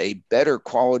with a better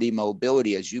quality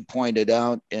mobility. As you pointed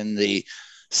out, in the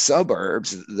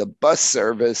suburbs, the bus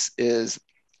service is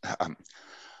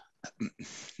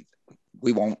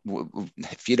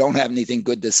if you don't have anything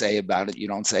good to say about it, you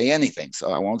don't say anything.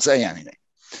 So I won't say anything,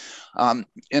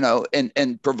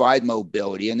 and provide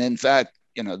mobility. And in fact,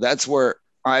 that's where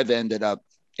I've ended up,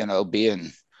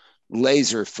 being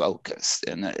laser focused.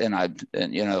 And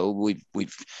we've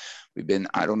been,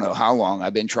 I don't know how long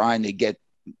I've been trying to get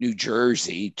New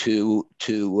Jersey to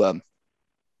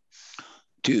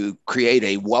create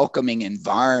a welcoming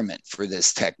environment for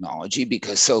this technology,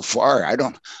 because so far I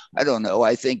don't know.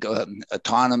 I think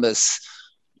autonomous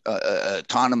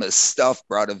stuff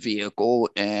brought a vehicle,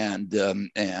 and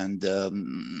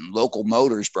Local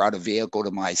Motors brought a vehicle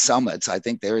to my summits. I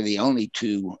think they're the only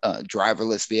 2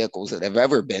 driverless vehicles that have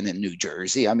ever been in New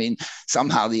Jersey. I mean,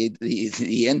 somehow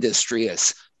the industry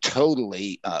is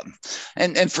totally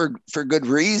and for good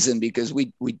reason, because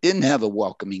we didn't have a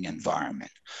welcoming environment.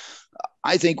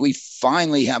 I think we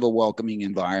finally have a welcoming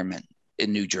environment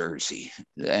in New Jersey,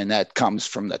 and that comes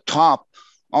from the top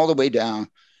all the way down,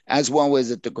 as well as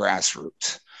at the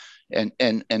grassroots.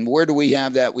 And where do we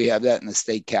have that? We have that in the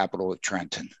state capital of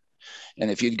Trenton. And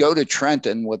if you go to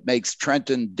Trenton, what makes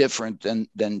Trenton different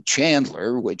than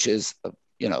Chandler, which is a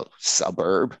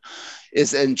suburb,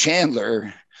 is in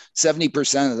Chandler,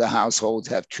 70% of the households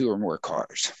have 2 or more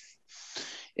cars.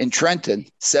 In Trenton,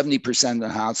 70% of the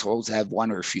households have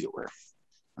 1 or fewer.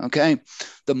 Okay,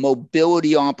 the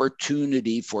mobility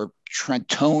opportunity for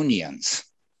Trentonians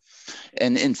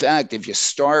And in fact, if you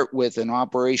start with an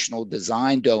operational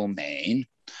design domain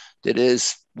that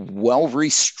is well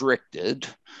restricted,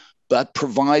 but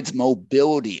provides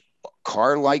mobility,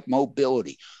 car-like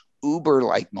mobility,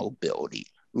 Uber-like mobility,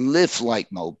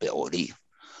 Lyft-like mobility.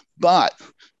 But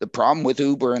the problem with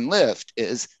Uber and Lyft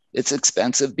is it's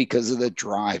expensive because of the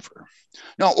driver.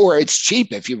 No, or it's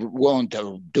cheap if you're willing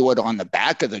to do it on the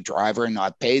back of the driver and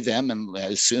not pay them and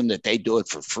assume that they do it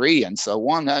for free and so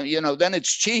on. Then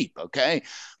it's cheap, okay?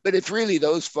 But if really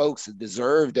those folks that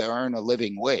deserve to earn a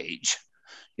living wage,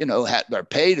 are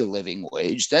paid a living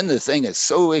wage, then the thing is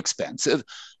so expensive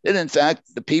that in fact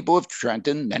the people of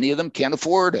Trenton, many of them can't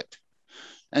afford it.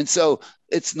 And so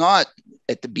it's not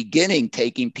at the beginning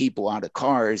taking people out of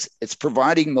cars, it's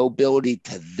providing mobility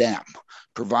to them,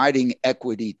 providing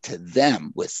equity to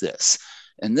them with this.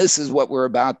 And this is what we're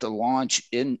about to launch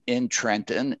in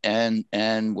Trenton. And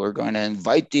we're going to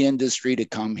invite the industry to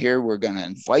come here. We're going to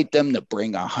invite them to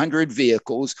bring 100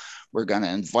 vehicles. We're going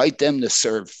to invite them to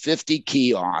serve 50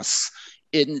 kiosks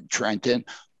in Trenton,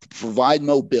 provide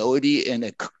mobility in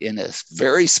a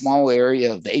very small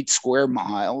area of 8 square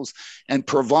miles, and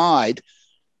provide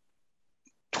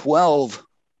 12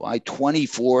 by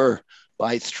 24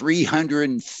 by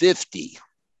 350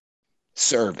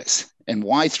 service. And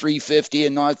why 350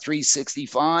 and not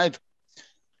 365?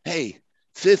 Hey,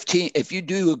 15, if you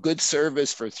do a good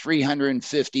service for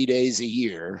 350 days a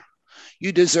year,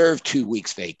 you deserve 2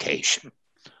 weeks vacation.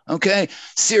 Okay?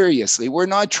 Seriously, we're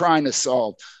not trying to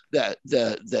solve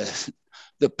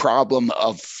the problem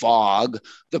of fog,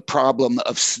 the problem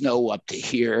of snow up to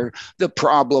here, the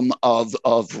problem of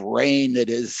rain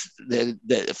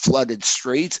that flooded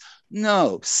streets.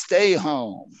 No, stay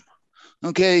home.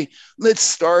 Okay, let's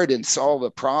start and solve a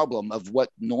problem of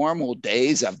what normal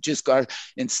days I've just got.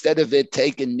 Instead of it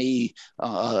taking me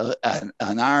an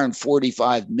hour and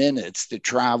 45 minutes to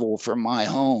travel from my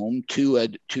home to a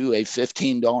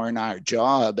 $15 an hour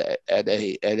job at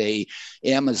a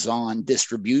Amazon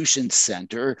distribution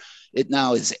center, it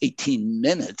now is 18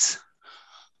 minutes.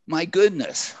 My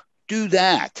goodness, do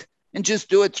that and just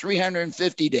do it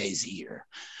 350 days a year.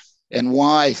 And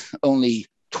why only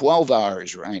 12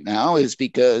 hours right now is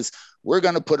because we're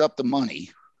going to put up the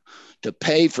money to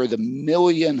pay for the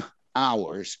million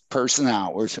hours, person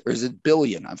hours, or is it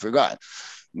billion? I forgot.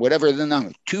 Whatever the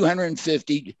number,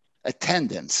 250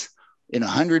 attendants in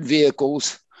 100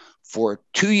 vehicles for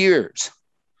 2 years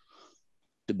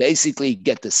to basically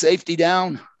get the safety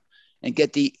down and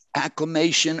get the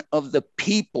acclimation of the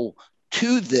people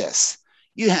to this.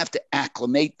 You have to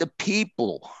acclimate the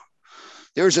people.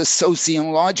 There's a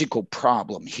sociological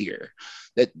problem here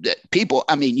that people,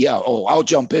 I'll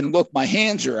jump in, look, my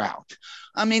hands are out.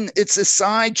 I mean, it's a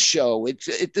sideshow.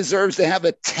 It deserves to have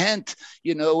a tent,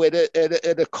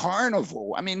 at a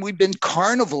carnival. I mean, we've been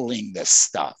carnivaling this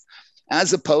stuff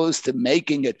as opposed to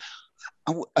making it.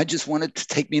 I just wanted to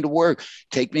take me to work,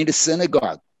 take me to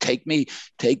synagogue, take me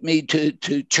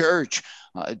to church,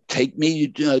 take me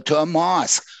to a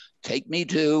mosque, take me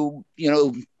to,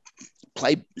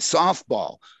 play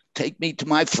softball, take me to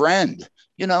my friend.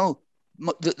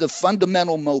 The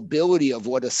fundamental mobility of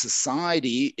what a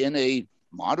society in a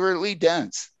moderately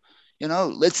dense,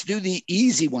 let's do the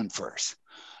easy one first.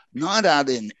 Not out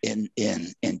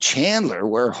in Chandler,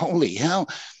 where holy hell,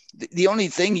 the only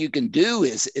thing you can do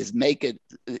is make it,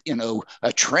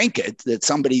 a trinket that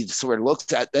somebody sort of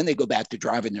looks at, then they go back to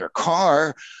driving their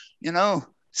car,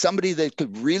 somebody that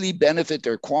could really benefit,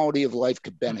 their quality of life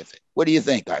could benefit. What do you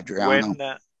think,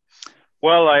 Adriano?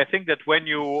 Well, I think that when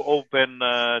you open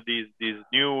this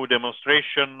new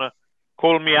demonstration,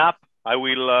 call me up. I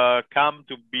will come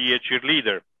to be a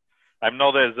cheerleader. I'm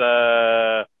not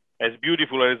as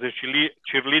beautiful as a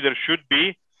cheerleader should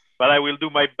be, but I will do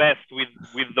my best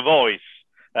with the voice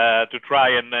to try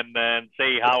and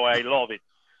say how I love it.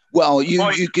 Well,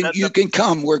 you can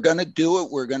come. We're going to do it.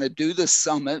 We're going to do the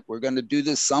summit. We're going to do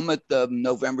the summit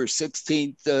November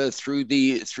 16th through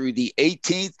the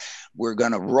 18th. We're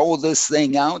going to roll this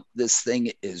thing out. This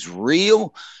thing is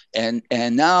real. And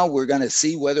now we're going to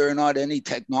see whether or not any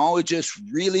technologist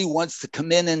really wants to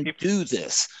come in and do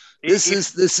this. This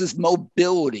is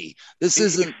mobility. This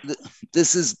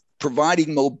is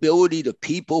providing mobility to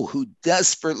people who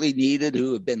desperately need it,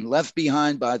 who have been left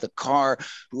behind by the car,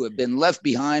 who have been left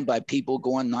behind by people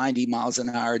going 90 miles an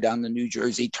hour down the New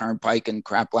Jersey Turnpike and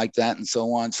crap like that, and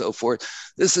so on and so forth.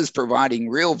 This is providing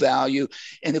real value.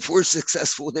 And if we're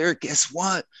successful there, guess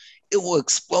what? It will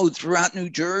explode throughout New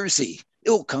Jersey.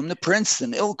 It will come to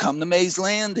Princeton. It will come to Mays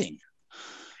Landing.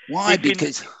 Why?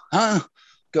 Because,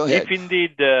 Go ahead. If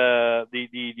indeed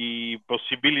the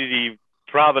possibility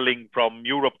traveling from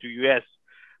Europe to US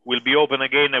will be open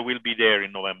again. I will be there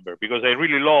in November because I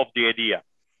really love the idea.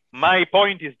 My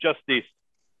point is just this.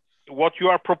 What you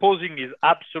are proposing is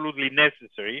absolutely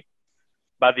necessary,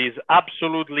 but is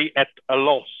absolutely at a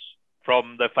loss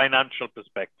from the financial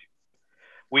perspective,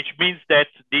 which means that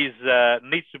this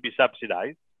needs to be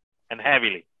subsidized and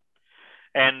heavily.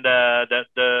 And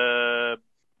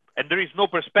and there is no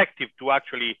perspective to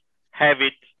actually have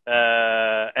it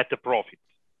at a profit.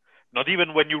 Not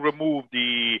even when you remove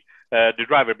the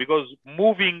driver, because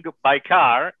moving by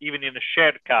car, even in a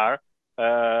shared car,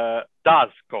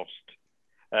 does cost.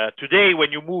 Today,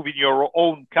 when you move in your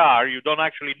own car, you don't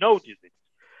actually notice it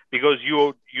because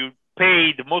you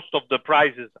paid most of the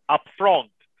prices up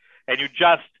front and you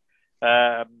just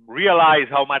realize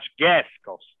how much gas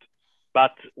costs.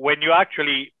 But when you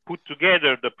actually put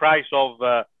together the price of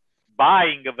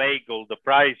buying a vehicle, the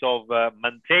price of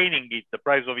maintaining it, the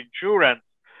price of insurance,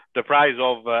 the price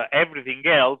of everything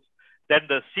else, then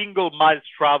the single miles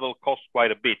travel costs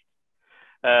quite a bit.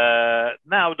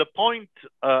 Now, the point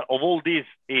of all this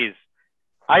is,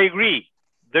 I agree,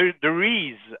 there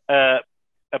is a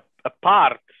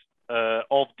part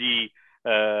of the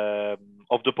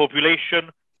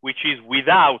population which is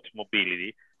without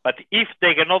mobility, but if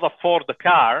they cannot afford the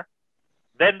car,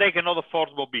 then they cannot afford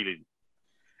mobility.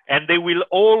 And they will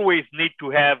always need to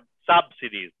have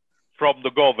subsidies from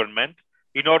the government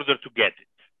in order to get it.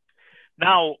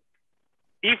 Now,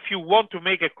 if you want to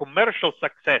make a commercial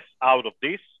success out of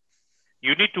this,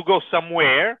 you need to go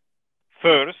somewhere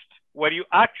first where you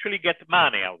actually get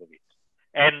money out of it.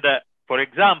 And for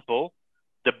example,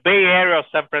 the Bay Area of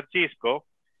San Francisco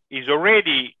is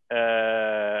already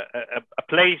a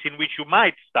place in which you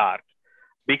might start,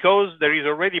 because there is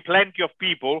already plenty of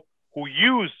people who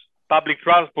use public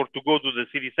transport to go to the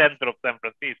city center of San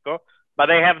Francisco, but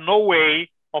they have no way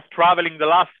of traveling the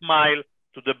last mile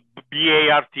to the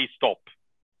BART stop.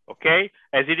 Okay?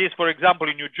 As it is, for example,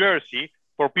 in New Jersey,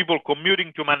 for people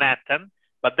commuting to Manhattan,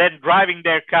 but then driving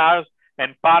their cars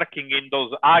and parking in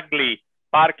those ugly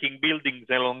parking buildings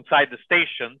alongside the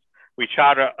stations, which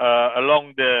are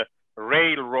along the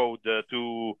railroad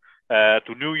to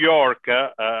New York,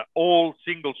 all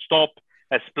single stop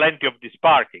has plenty of this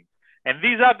parking. And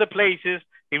these are the places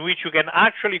in which you can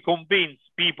actually convince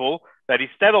people that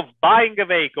instead of buying a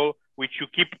vehicle, which you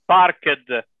keep parked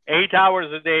 8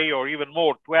 hours a day or even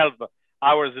more, 12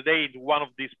 hours a day into one of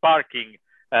these parking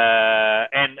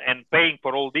and paying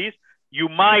for all this, you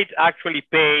might actually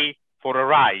pay for a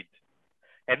ride.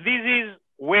 And this is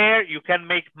where you can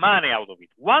make money out of it.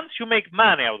 Once you make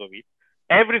money out of it,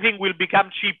 everything will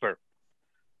become cheaper.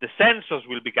 The sensors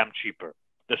will become cheaper.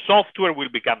 The software will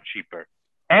become cheaper.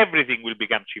 Everything will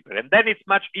become cheaper. And then it's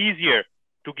much easier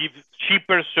to give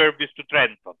cheaper service to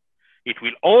Trenton. It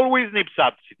will always need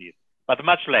subsidies, but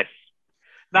much less.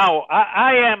 Now,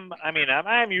 I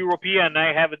am European.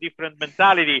 I have a different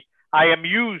mentality. I am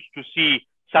used to see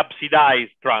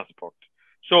subsidized transport.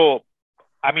 So,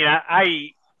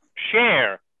 I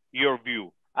share your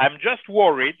view. I'm just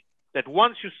worried that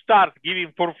once you start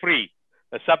giving for free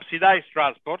a subsidized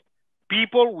transport,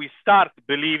 people will start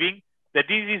believing that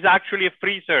this is actually a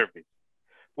free service.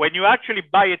 When you actually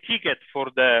buy a ticket for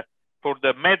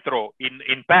the metro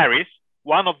in Paris,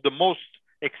 one of the most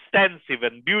extensive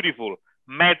and beautiful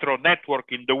metro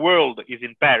network in the world is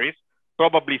in Paris,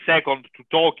 probably second to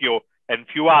Tokyo and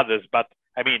few others. But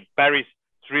Paris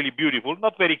is really beautiful,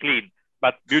 not very clean,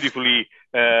 but beautifully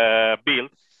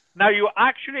built. Now you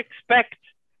actually expect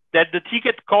that the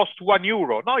ticket costs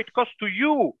 €1. No, it costs to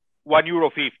you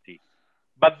 €1.50.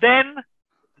 But then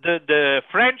the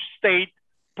French state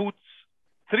puts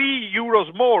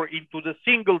 €3 more into the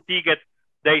single ticket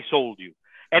they sold you.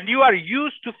 And you are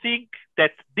used to think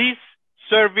that this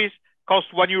service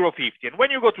costs €1.50. And when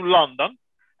you go to London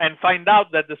and find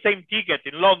out that the same ticket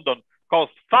in London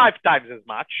costs 5 times as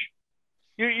much,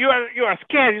 you are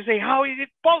scared. You say, how is it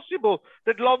possible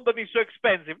that London is so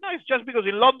expensive? No, it's just because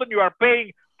in London you are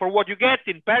paying for what you get.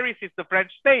 In Paris, it's the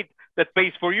French state that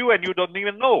pays for you and you don't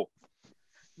even know.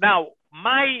 Now,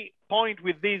 my point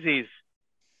with this is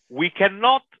we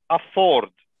cannot afford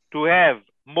to have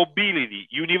mobility,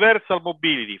 universal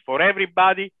mobility for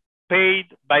everybody paid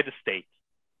by the state,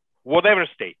 whatever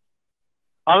state,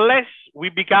 unless we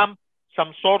become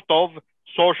some sort of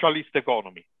socialist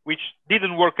economy, which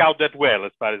didn't work out that well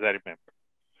as far as I remember.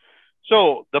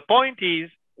 So the point is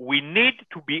we need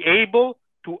to be able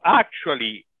to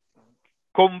actually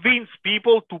convince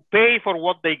people to pay for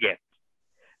what they get.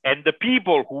 And the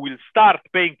people who will start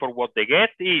paying for what they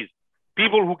get is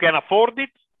people who can afford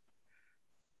it,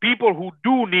 people who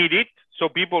do need it, so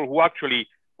people who actually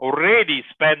already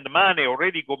spend money,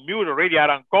 already commute, already are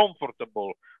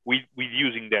uncomfortable with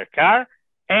using their car,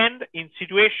 and in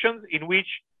situations in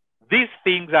which these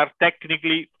things are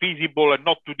technically feasible and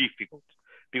not too difficult.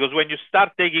 Because when you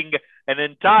start taking an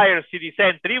entire city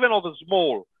center, even of a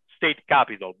small state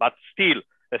capital, but still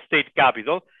a state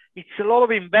capital, it's a lot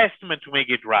of investment to make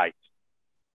it right.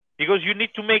 Because you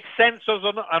need to make sensors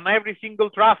on every single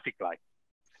traffic light.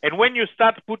 And when you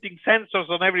start putting sensors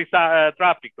on every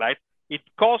traffic light, it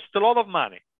costs a lot of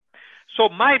money. So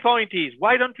my point is,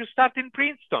 why don't you start in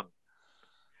Princeton?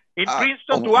 In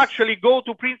Princeton, to actually go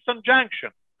to Princeton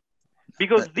Junction.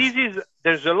 Because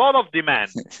there's a lot of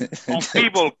demand of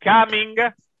people coming,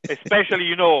 especially,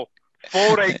 you know,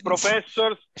 foreign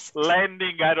professors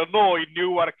landing, I don't know, in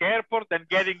Newark Airport and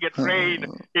getting a train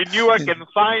in Newark and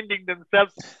finding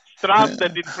themselves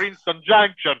stranded in Princeton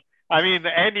Junction. I mean,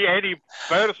 any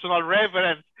personal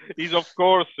reference is, of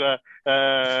course,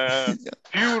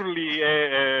 purely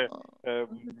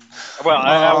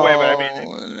however, I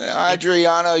mean,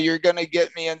 Adriano, you're going to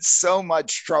get me in so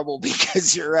much trouble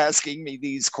because you're asking me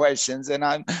these questions, and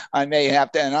I may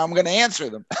have to, and I'm going to answer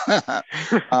them.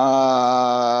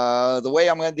 The way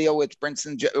I'm going to deal with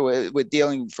Princeton, with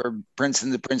dealing for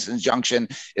Princeton to Princeton Junction,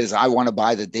 is I want to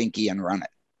buy the dinky and run it.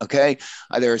 Okay,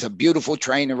 there's a beautiful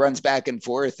train that runs back and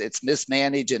forth. It's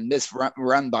mismanaged and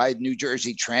misrun by New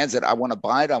Jersey Transit. I want to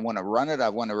buy it. I want to run it. I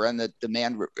want to run the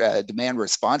demand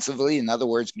responsively. In other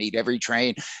words, meet every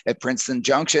train at Princeton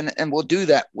Junction, and we'll do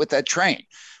that with that train.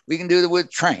 We can do it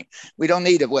with train. We don't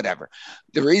need it, whatever.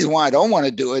 The reason why I don't want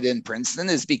to do it in Princeton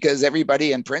is because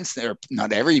everybody in Princeton, or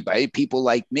not everybody, people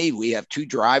like me, we have 2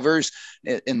 drivers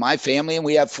in my family and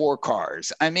we have 4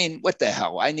 cars. I mean, what the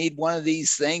hell? I need one of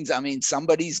these things. I mean,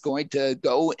 somebody's going to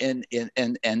go and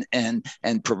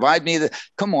provide me the,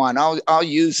 come on, I'll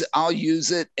use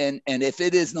it. And if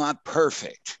it is not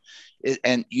perfect,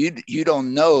 and you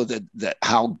don't know that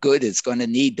how good it's going to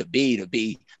need to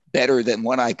be better than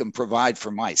what I can provide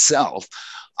for myself,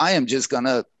 I am just going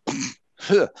to,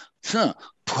 no,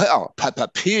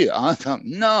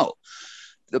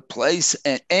 the place.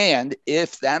 And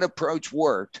if that approach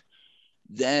worked,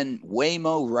 then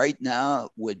Waymo right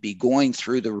now would be going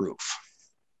through the roof.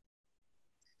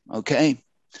 Okay.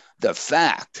 The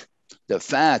fact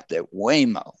that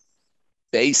Waymo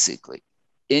basically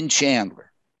in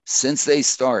Chandler, since they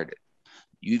started,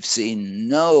 I've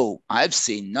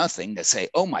seen nothing to say,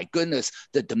 oh my goodness,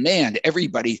 the demand,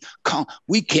 everybody,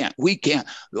 we can't,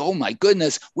 oh my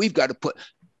goodness, we've got to put,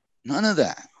 none of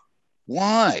that.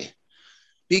 Why?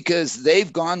 Because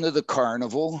they've gone to the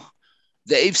carnival,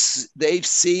 they've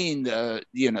seen the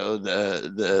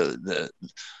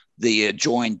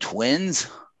adjoined twins,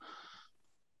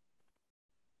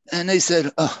 and they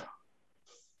said, oh,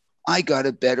 I got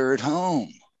it better at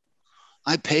home.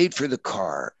 I paid for the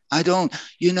car. I don't,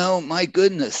 my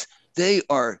goodness, they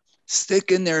are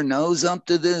sticking their nose up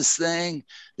to this thing.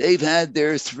 They've had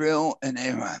their thrill, and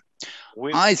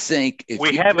I think if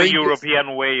we have a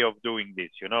European way of doing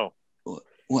this,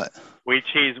 What?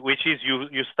 Which is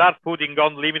you start putting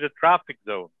on limited traffic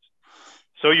zones,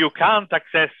 so you can't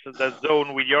access the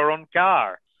zone with your own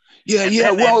car.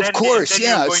 Of course,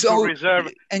 yeah. So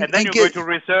and then you're going to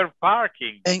reserve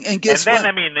parking. And guess what? And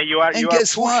then, I mean, you are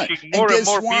pushing more and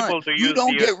more people to use. You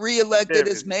don't get reelected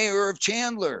as mayor of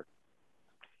Chandler.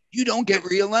 You don't get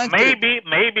reelected. Maybe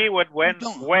when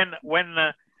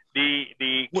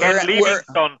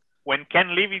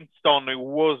Ken Livingstone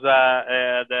was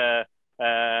the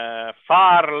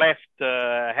far left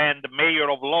hand mayor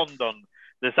of London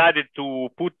decided to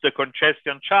put the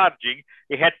congestion charging,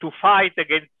 he had to fight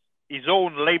against his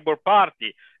own Labour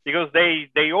Party because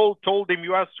they all told him,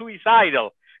 you are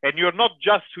suicidal, and you're not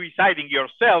just suiciding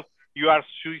yourself, you are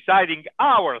suiciding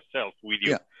ourselves with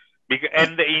you.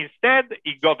 And instead,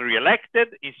 he got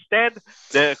reelected. Instead,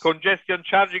 the congestion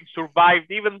charging survived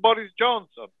even Boris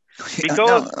Johnson.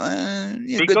 Because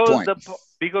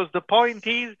the point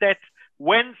is that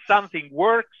when something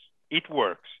works, it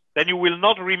works. Then you will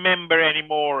not remember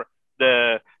anymore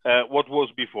what was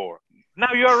before.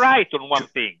 Now, you're right on one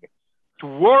thing. To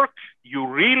work, you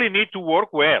really need to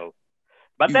work well.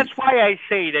 But that's why I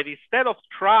say that instead of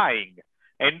trying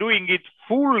and doing it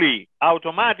fully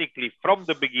automatically from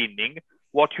the beginning,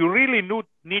 what you really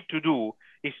need to do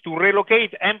is to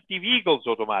relocate empty vehicles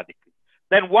automatically.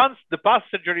 Then once the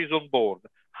passenger is on board,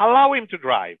 allow him to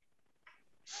drive.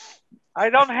 I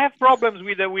don't have problems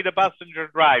with the passenger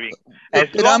driving.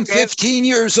 But I'm 15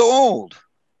 years old.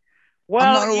 Well,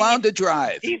 I'm not allowed to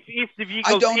drive.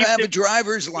 I don't have a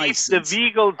driver's license. If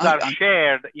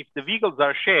the vehicles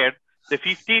are shared, the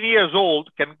 15 years old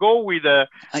can go with a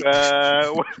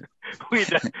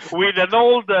with an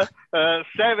old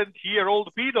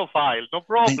 70-year-old pedophile, no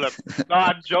problem. No,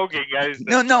 I'm joking, guys.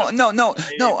 No. It's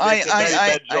a very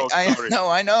bad joke. Sorry.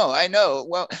 No, I know.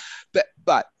 Well,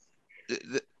 but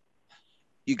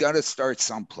you got to start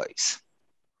someplace.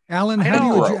 Alan,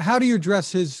 how do you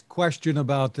address his question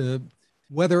about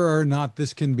whether or not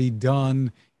this can be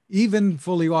done, even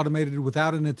fully automated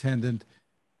without an attendant,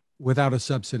 without a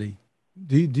subsidy?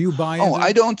 Do you buy into that?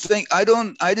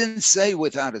 I didn't say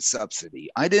without a subsidy.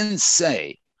 I didn't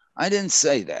say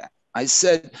that. I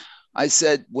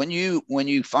said when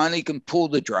you finally can pull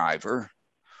the driver,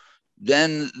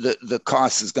 then the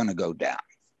cost is going to go down.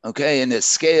 Okay. And the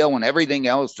scale and everything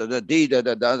else,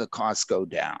 the costs go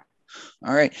down.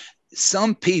 All right.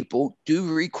 Some people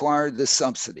do require the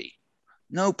subsidy.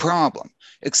 No problem.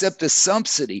 Except the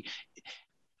subsidy,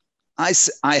 I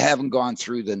haven't gone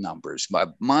through the numbers,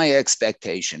 but my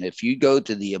expectation, if you go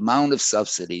to the amount of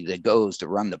subsidy that goes to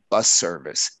run the bus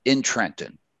service in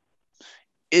Trenton,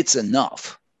 it's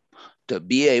enough to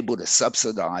be able to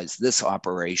subsidize this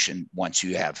operation once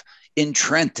you have in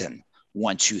Trenton,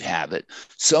 once you have it,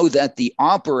 so that the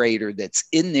operator that's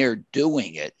in there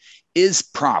doing it is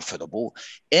profitable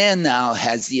and now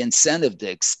has the incentive to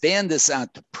expand this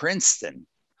out to Princeton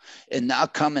and now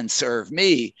come and serve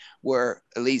me, where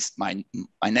at least my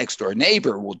next door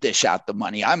neighbor will dish out the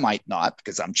money. I might not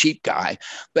because I'm cheap guy,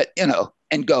 but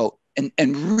and go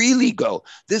and really go.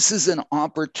 This is an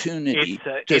opportunity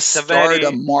to start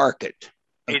a market.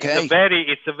 Okay?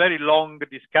 It's a very long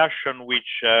discussion,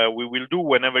 which we will do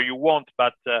whenever you want.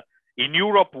 But in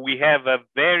Europe, we have a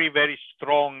very, very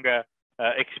strong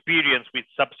experience with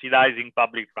subsidizing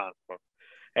public transport,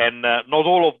 and not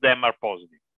all of them are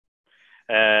positive.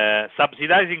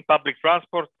 Subsidizing public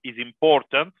transport is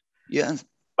important, yes,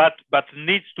 but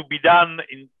needs to be done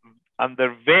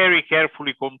under very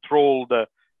carefully controlled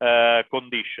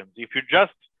conditions. If you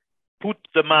just put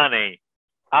the money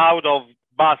out of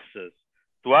buses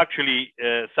to actually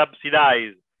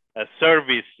subsidize a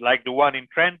service like the one in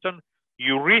Trenton,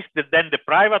 you risk that then the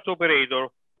private operator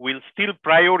will still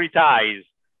prioritize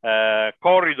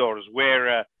corridors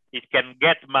where it can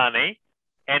get money,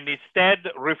 and instead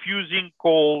refusing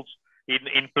calls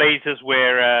in places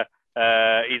where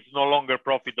it's no longer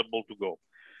profitable to go.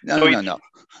 No.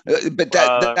 But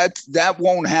that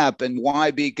won't happen.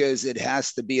 Why? Because it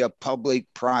has to be a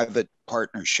public-private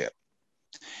partnership.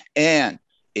 And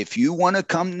if you want to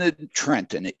come to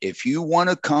Trenton, if you want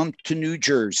to come to New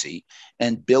Jersey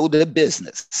and build a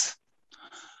business,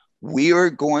 we are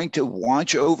going to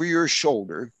watch over your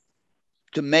shoulder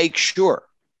to make sure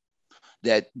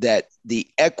that the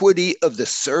equity of the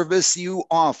service you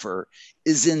offer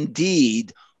is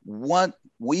indeed what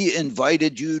we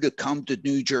invited you to come to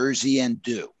New Jersey and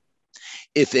do.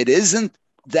 If it isn't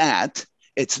that,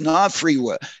 it's not free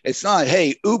will. It's not,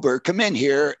 hey, Uber, come in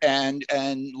here and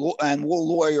we'll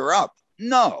lawyer up.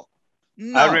 No.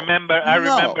 I remember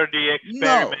the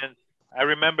experiment. I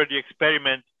remember the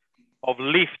experiment of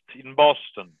Lyft in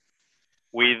Boston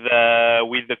with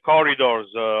the corridors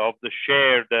of the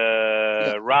shared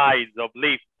rides of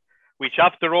Lyft, which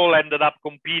after all ended up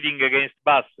competing against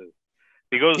buses.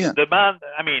 Because demand,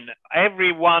 I mean,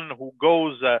 everyone who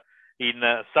goes in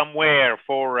somewhere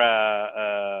for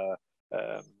to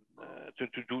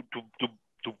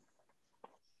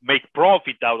make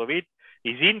profit out of it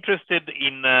is interested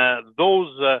in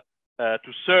those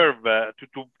to serve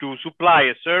to supply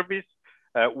a service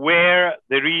where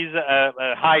there is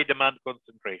a high demand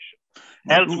concentration.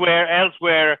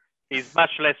 Elsewhere is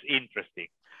much less interesting.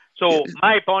 So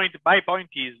my point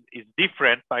is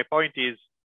different. My point is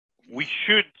we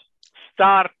should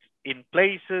start in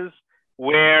places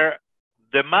where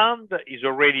demand is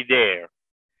already there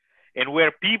and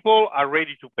where people are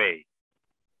ready to pay.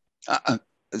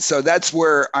 So that's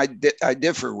where I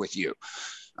differ with you.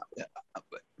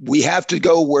 We have to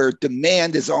go where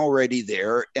demand is already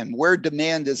there, and where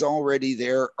demand is already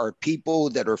there are people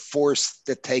that are forced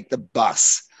to take the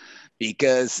bus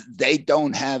because they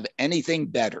don't have anything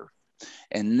better.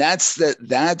 And that's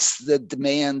the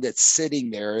demand that's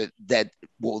sitting there that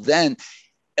will then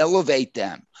elevate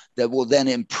them, that will then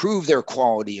improve their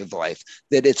quality of life,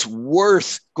 that it's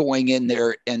worth going in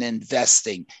there and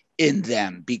investing in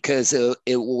them because it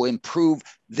will improve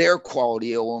their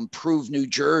quality. It will improve New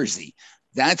Jersey.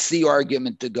 That's the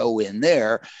argument to go in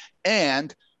there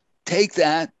and take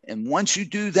that. And once you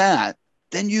do that,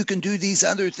 then you can do these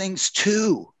other things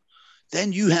too.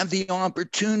 then you have the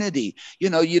opportunity.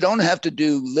 You don't have to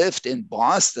do Lyft in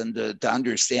Boston to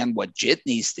understand what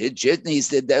jitneys did. Jitneys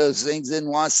did those things in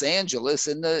Los Angeles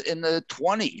in the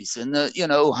 20s,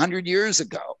 100 years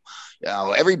ago.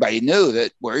 Everybody knew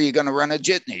that where are you going to run a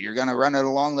jitney? You're going to run it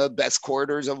along the best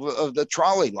corridors of the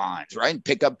trolley lines, right? And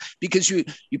pick up, because you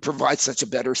provide such a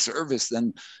better service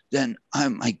than oh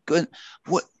my goodness.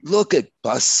 Look at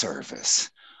bus service.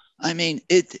 I mean,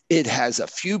 it has a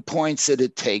few points that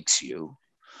it takes you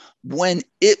when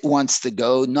it wants to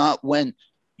go, not when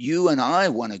you and I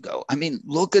want to go. I mean,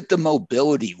 look at the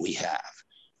mobility we have.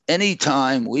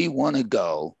 Anytime we want to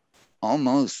go,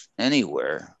 almost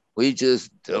anywhere, we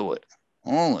just do it.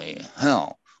 Holy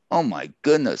hell. Oh my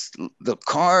goodness. The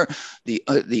car,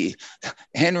 the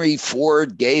Henry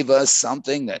Ford gave us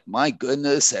something that, my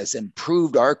goodness, has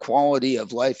improved our quality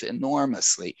of life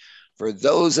enormously. For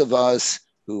those of us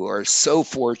who are so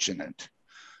fortunate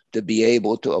to be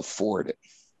able to afford it.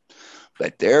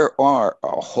 But there are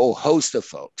a whole host of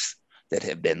folks that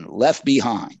have been left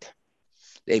behind.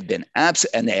 They've been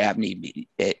absent, and they haven't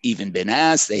even been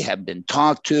asked. They haven't been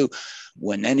talked to.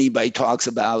 When anybody talks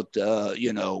about,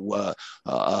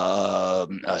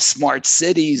 smart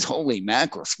cities, holy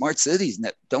mackerel, smart cities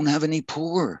don't have any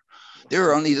poor.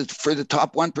 They're only for the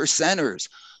top 1%ers.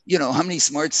 How many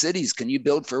smart cities can you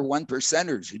build for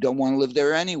 1%ers who don't want to live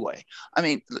there anyway? I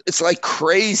mean, it's like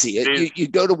crazy. You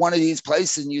go to one of these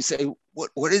places and you say,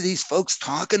 what are these folks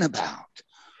talking about?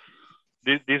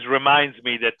 This reminds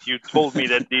me that you told me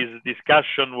that this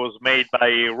discussion was made by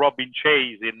Robin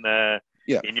Chase in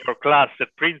your class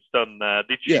at Princeton.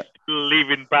 Did she still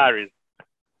live in Paris?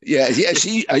 Yeah,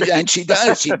 she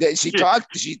does.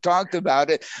 She talked about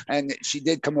it, and she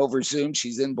did come over Zoom.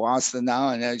 She's in Boston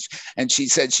now, and she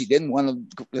said she didn't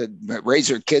want to raise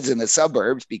her kids in the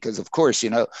suburbs because, of course,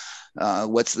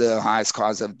 what's the highest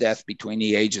cause of death between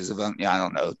the ages of, I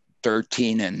don't know,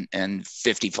 13 and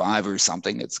 55 or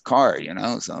something? It's car,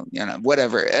 so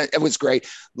whatever. It was great.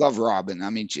 Love Robin.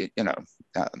 I mean, she,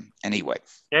 anyway.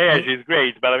 Yeah, she's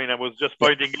great. But I mean, I was just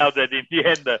pointing out that in the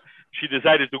end, she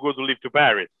decided to go to live to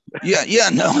Paris.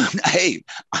 No. Hey,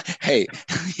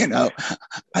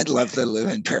 I'd love to live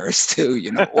in Paris too,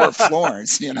 or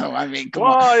Florence, I mean, come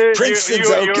on. Princeton's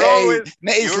okay.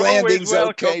 Mays Landing's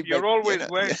okay. You're always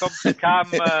welcome to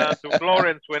come to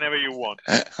Florence whenever you want.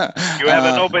 You have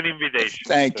an open invitation.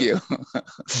 Thank you.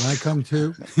 Can I come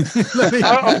too?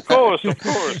 Of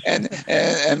course.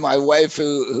 And my wife,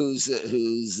 who's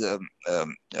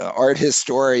art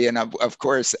historian, of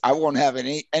course, I won't have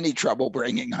any trouble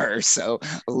bringing her. So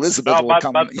Elizabeth will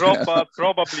come. But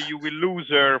probably you will lose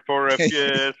her for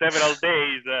several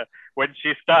days when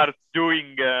she starts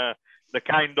doing the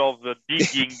kind of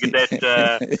digging that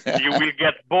you will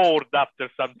get bored after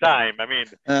some time. I mean,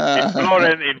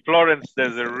 in Florence,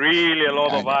 there's really a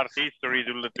lot of art history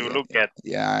to look at.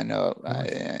 Yeah, I know.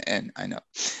 I know.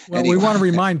 Well, anyway, we want to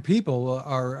remind people,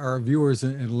 our viewers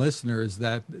and listeners,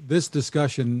 that this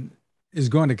discussion is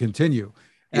going to continue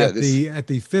at the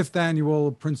 5th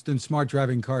annual Princeton Smart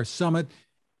Driving Car Summit.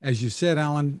 As you said,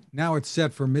 Alan, now it's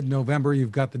set for mid-November.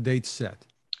 You've got the dates set.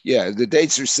 Yeah, the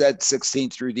dates are set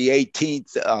 16th through the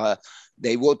 18th.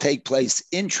 They will take place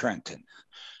in Trenton,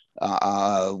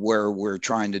 where we're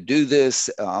trying to do this.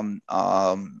 I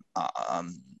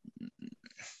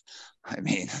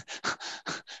mean,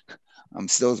 I'm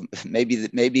still maybe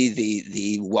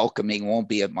the welcoming won't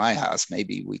be at my house.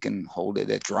 Maybe we can hold it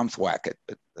at Drumthwacket,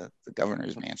 but the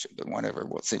governor's mansion. But whatever,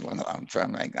 we'll see. When I'm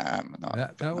trying,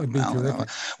 that would be terrific.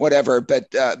 Whatever, but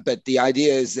the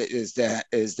idea is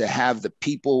to have the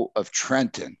people of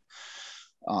Trenton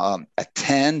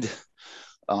attend.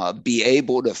 Be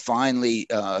able to finally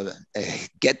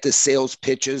get the sales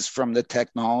pitches from the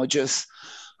technologists,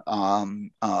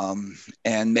 and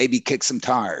maybe kick some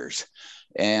tires.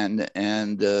 And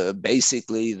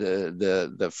basically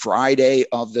the Friday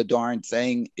of the darn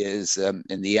thing is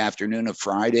in the afternoon of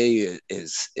Friday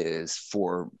is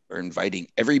for inviting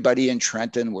everybody in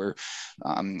Trenton. Where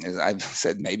as I've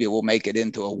said, maybe we'll make it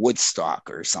into a Woodstock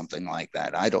or something like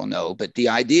that. I don't know, but the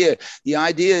idea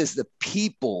is the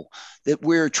people that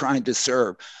we're trying to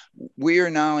serve. We are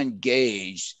now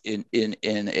engaged in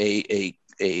a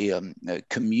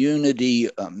community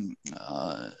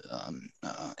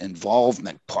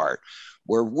involvement part,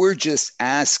 where we're just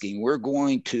asking. We're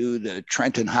going to the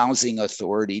Trenton Housing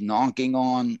Authority, knocking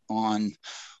on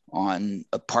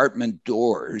apartment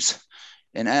doors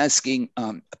and asking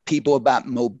people about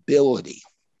mobility.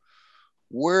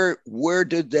 Where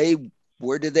do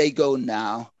they go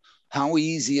now? How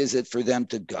easy is it for them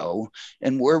to go?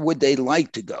 And where would they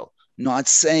like to go? not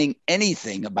saying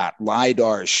anything about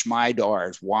LIDARs,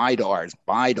 SMIDARs, WIDARs,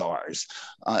 BIDARs,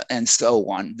 and so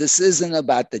on. This isn't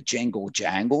about the jingle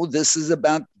jangle. This is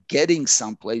about getting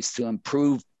someplace to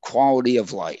improve quality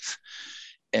of life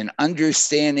and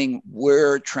understanding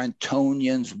where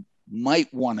Trentonians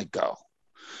might want to go.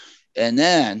 And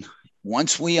then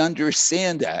once we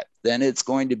understand that, then it's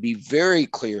going to be very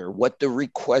clear what the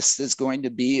request is going to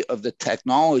be of the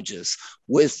technologists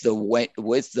with the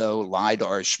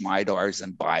LIDARs, SMIDARs,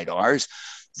 and BIDARs.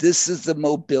 This is the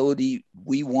mobility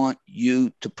we want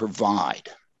you to provide.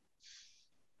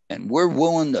 And we're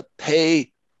willing to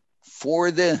pay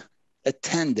for the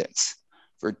attendance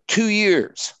for 2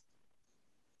 years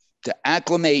to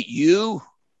acclimate you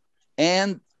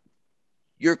and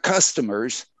your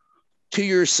customers to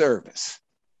your service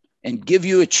and give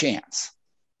you a chance.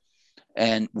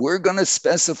 And we're going to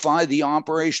specify the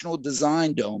operational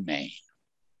design domain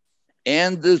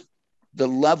and the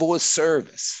level of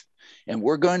service. And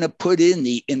we're going to put in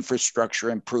the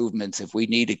infrastructure improvements if we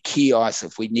need a kiosk,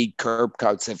 if we need curb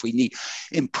cuts, if we need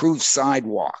improved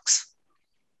sidewalks.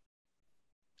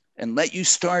 And let you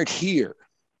start here.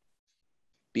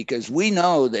 Because we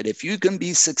know that if you can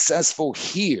be successful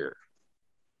here,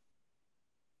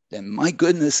 then my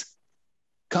goodness,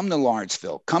 come to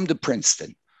Lawrenceville, come to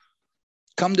Princeton,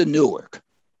 come to Newark,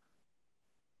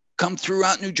 come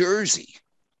throughout New Jersey.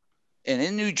 And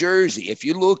in New Jersey, if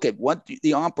you look at what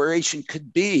the operation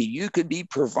could be, you could be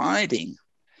providing,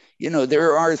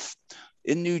 there are,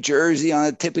 in New Jersey on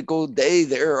a typical day,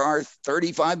 there are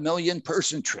 35 million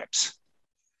person trips.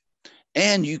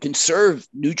 And you can serve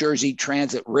New Jersey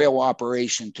Transit rail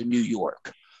operation to New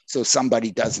York. So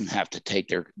somebody doesn't have to take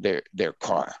their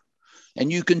car. And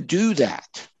you can do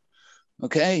that,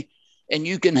 okay? And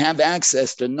you can have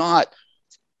access to not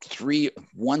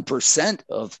 1%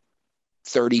 of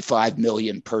 35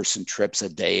 million person trips a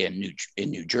day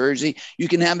in New Jersey. You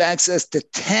can have access to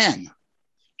 10,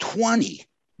 20,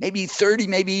 maybe 30,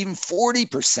 maybe even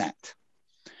 40%.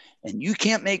 And you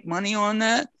can't make money on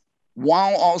that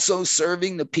while also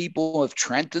serving the people of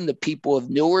Trenton, the people of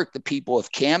Newark, the people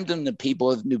of Camden, the people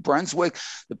of New Brunswick,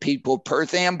 the people of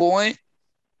Perth Amboy.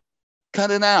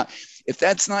 Cut it out. If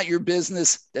that's not your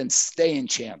business, then stay in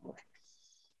Chandler.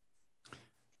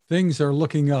 Things are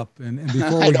looking up. And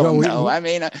before we I don't go,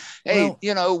 know. Hey,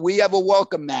 we have a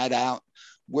welcome mat out.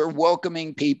 We're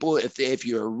welcoming people if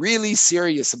you're really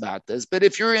serious about this. But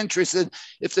if you're interested,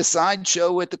 if the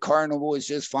sideshow at the carnival is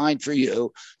just fine for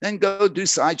you, then go do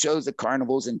sideshows at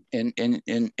carnivals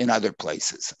in other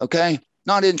places. Okay?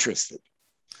 Not interested.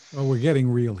 Well, we're getting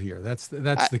real here. That's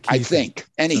the key. I think.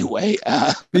 Anyway,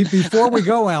 before we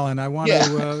go, Alan, I want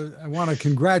to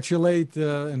congratulate,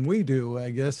 and we do,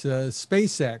 I guess,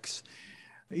 SpaceX,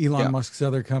 Elon Musk's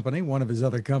other company, one of his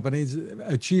other companies,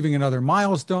 achieving another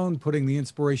milestone, putting the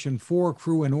Inspiration 4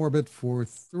 crew in orbit for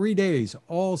 3 days,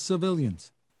 all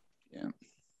civilians. Yeah.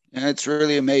 And it's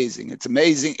really amazing. It's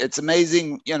amazing. It's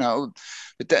amazing,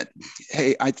 but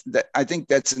I think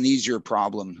that's an easier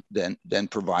problem than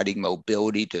providing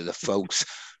mobility to the folks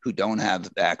who don't have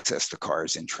access to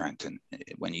cars in Trenton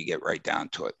when you get right down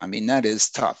to it. I mean, that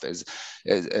is tough.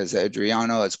 As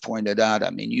Adriano has pointed out, I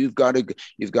mean, you've got to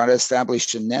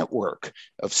establish a network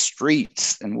of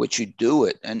streets in which you do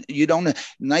it. And you don't,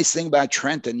 nice thing about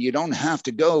Trenton, you don't have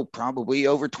to go probably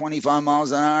over 25 miles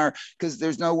an hour because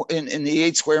there's no, in the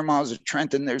 8 square miles of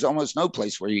Trenton, there's almost no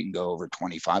place where you can go over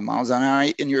 25 miles an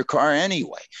hour in your car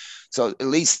anyway. So at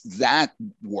least that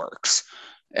works.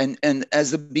 And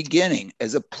as a beginning,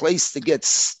 as a place to get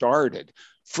started,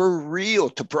 for real,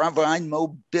 to provide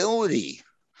mobility.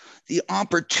 The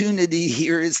opportunity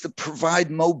here is to provide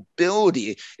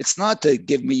mobility. It's not to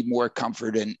give me more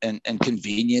comfort and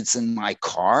convenience in my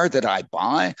car that I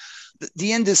buy.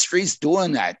 The industry's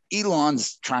doing that.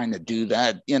 Elon's trying to do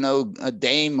that.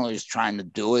 Daimler's trying to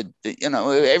do it.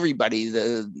 Everybody,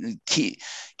 the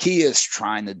Kia's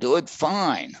trying to do it.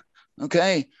 Fine.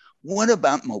 Okay. What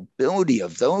about mobility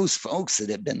of those folks that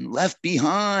have been left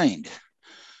behind?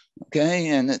 Okay.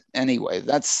 And anyway,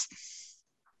 that's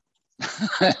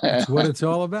what it's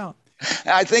all about.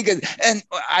 I think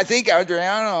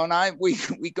Adriano and I, we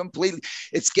completely,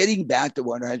 it's getting back to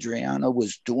what Adriano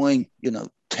was doing,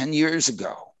 10 years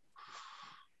ago.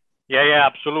 Yeah,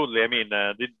 absolutely. I mean,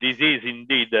 this is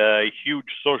indeed a huge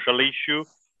social issue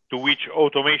to which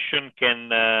automation can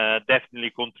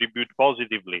definitely contribute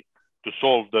positively to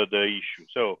solve the issue.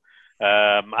 So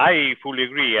I fully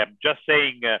agree. I'm just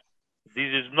saying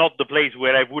this is not the place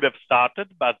where I would have started,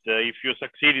 but if you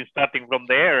succeed in starting from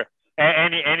there,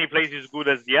 any place is good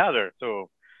as the other.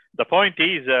 So the point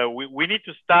is we need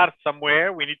to start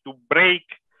somewhere. We need to break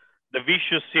the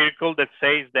vicious circle that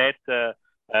says that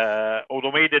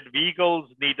automated vehicles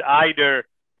need either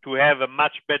to have a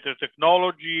much better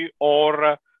technology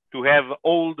or to have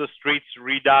all the streets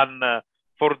redone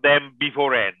for them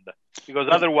beforehand, because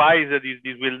otherwise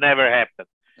this will never happen.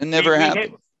 It never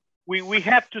happened. We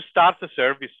have to start a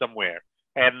service somewhere.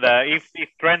 And if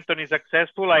Trenton is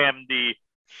successful, I am the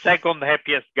second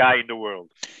happiest guy in the world.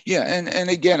 Yeah, and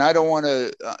again, I don't want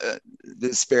to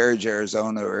disparage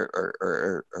Arizona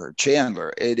or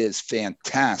Chandler. It is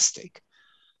fantastic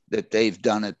that they've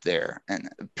done it there. And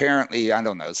apparently, I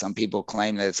don't know, some people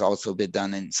claim that it's also been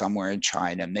done somewhere in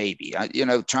China, maybe.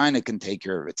 China can take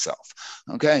care of itself,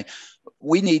 okay?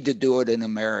 We need to do it in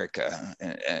America,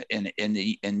 in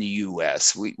the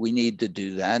U.S. We need to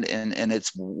do that, and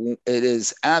it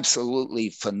is absolutely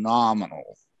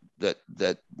phenomenal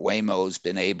that Waymo has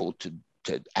been able to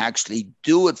actually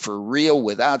do it for real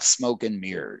without smoke and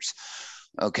mirrors,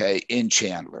 okay, in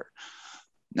Chandler.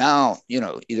 Now,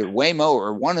 either Waymo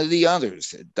or one of the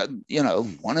others,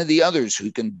 one of the others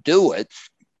who can do it,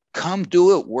 come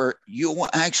do it where you will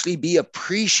actually be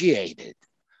appreciated.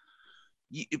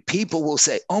 People will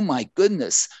say, oh my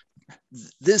goodness,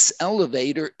 this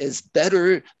elevator is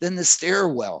better than the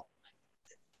stairwell,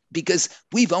 because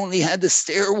we've only had the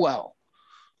stairwell.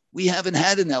 We haven't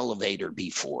had an elevator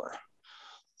before.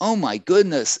 Oh my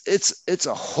goodness, it's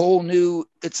a whole new,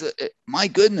 my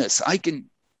goodness, I can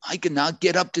now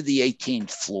get up to the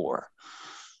 18th floor.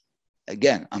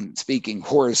 Again, I'm speaking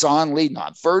horizontally,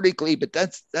 not vertically, but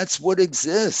that's what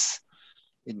exists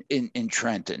in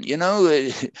Trenton.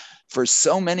 For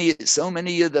so many of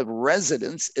the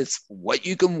residents, it's what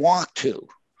you can walk to.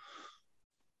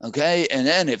 Okay, and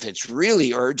then if it's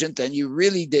really urgent, then you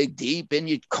really dig deep and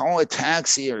you call a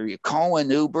taxi or you call an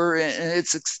Uber,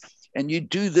 and you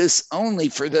do this only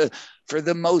for the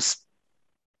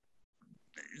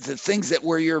things that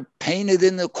where you're painted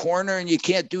in the corner and you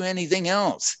can't do anything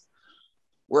else.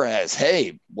 Whereas,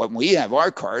 hey, when we have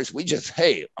our cars, we just,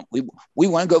 hey, we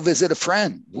want to go visit a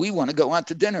friend. We want to go out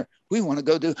to dinner. We want to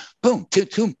go do boom,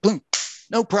 boom, boom.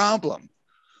 No problem.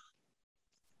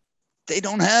 They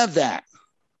don't have that.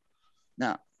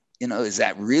 Now, is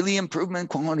that really improvement in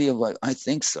quality of life? I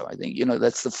think so. I think,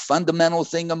 that's the fundamental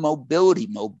thing of mobility.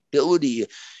 Mobility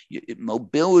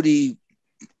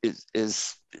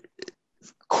is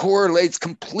correlates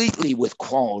completely with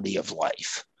quality of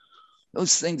life.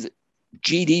 Those things,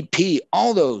 GDP,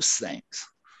 all those things.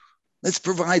 Let's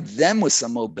provide them with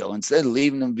some mobility instead of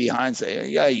leaving them behind and say,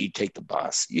 yeah, you take the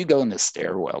bus. You go in the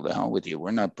stairwell, the hell with you.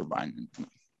 We're not providing them.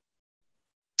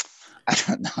 I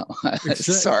don't know.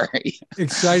 Sorry.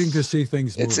 Exciting to see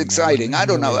things moving. It's exciting. I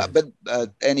don't know. But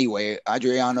anyway,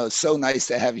 Adriano, it's so nice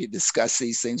to have you discuss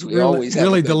these things. We always have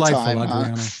really a good delightful, time,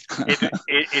 Adriano.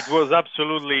 It was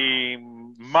absolutely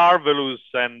marvelous.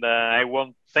 And I want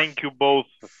to thank you both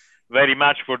very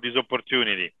much for this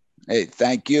opportunity. Hey,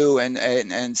 thank you,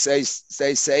 and stay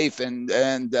safe, and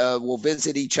we'll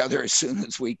visit each other as soon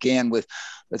as we can.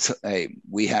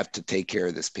 We have to take care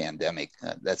of this pandemic.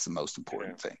 That's the most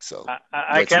important thing. So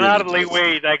I can hardly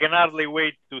wait. I can hardly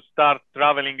wait to start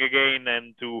traveling again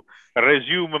and to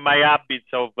resume my habits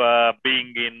of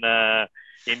being in the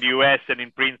U.S. and in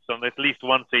Princeton at least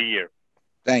once a year.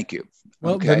 Thank you.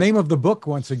 Well, the name of the book,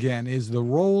 once again, is The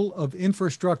Role of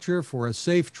Infrastructure for a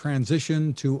Safe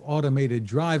Transition to Automated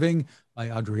Driving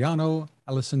by Adriano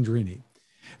Alessandrini.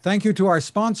 Thank you to our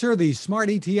sponsor, the Smart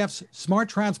ETF's Smart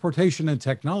Transportation and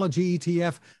Technology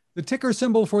ETF. The ticker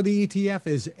symbol for the ETF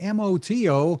is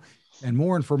MOTO, and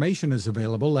more information is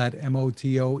available at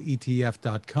motoetf.com.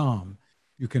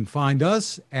 You can find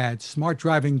us at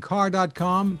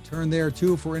smartdrivingcar.com. Turn there,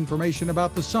 too, for information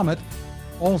about the summit.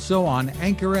 Also on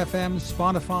Anchor FM,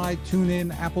 Spotify,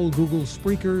 TuneIn, Apple, Google,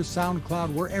 Spreaker,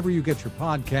 SoundCloud, wherever you get your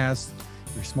podcasts.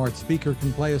 Your smart speaker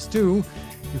can play us too.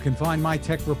 You can find my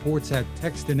tech reports at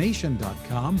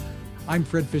textination.com. I'm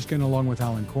Fred Fishkin along with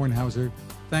Alain Kornhauser.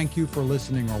 Thank you for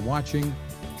listening or watching.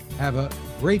 Have a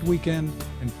great weekend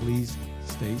and please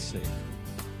stay safe.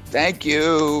 Thank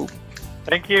you.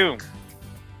 Thank you.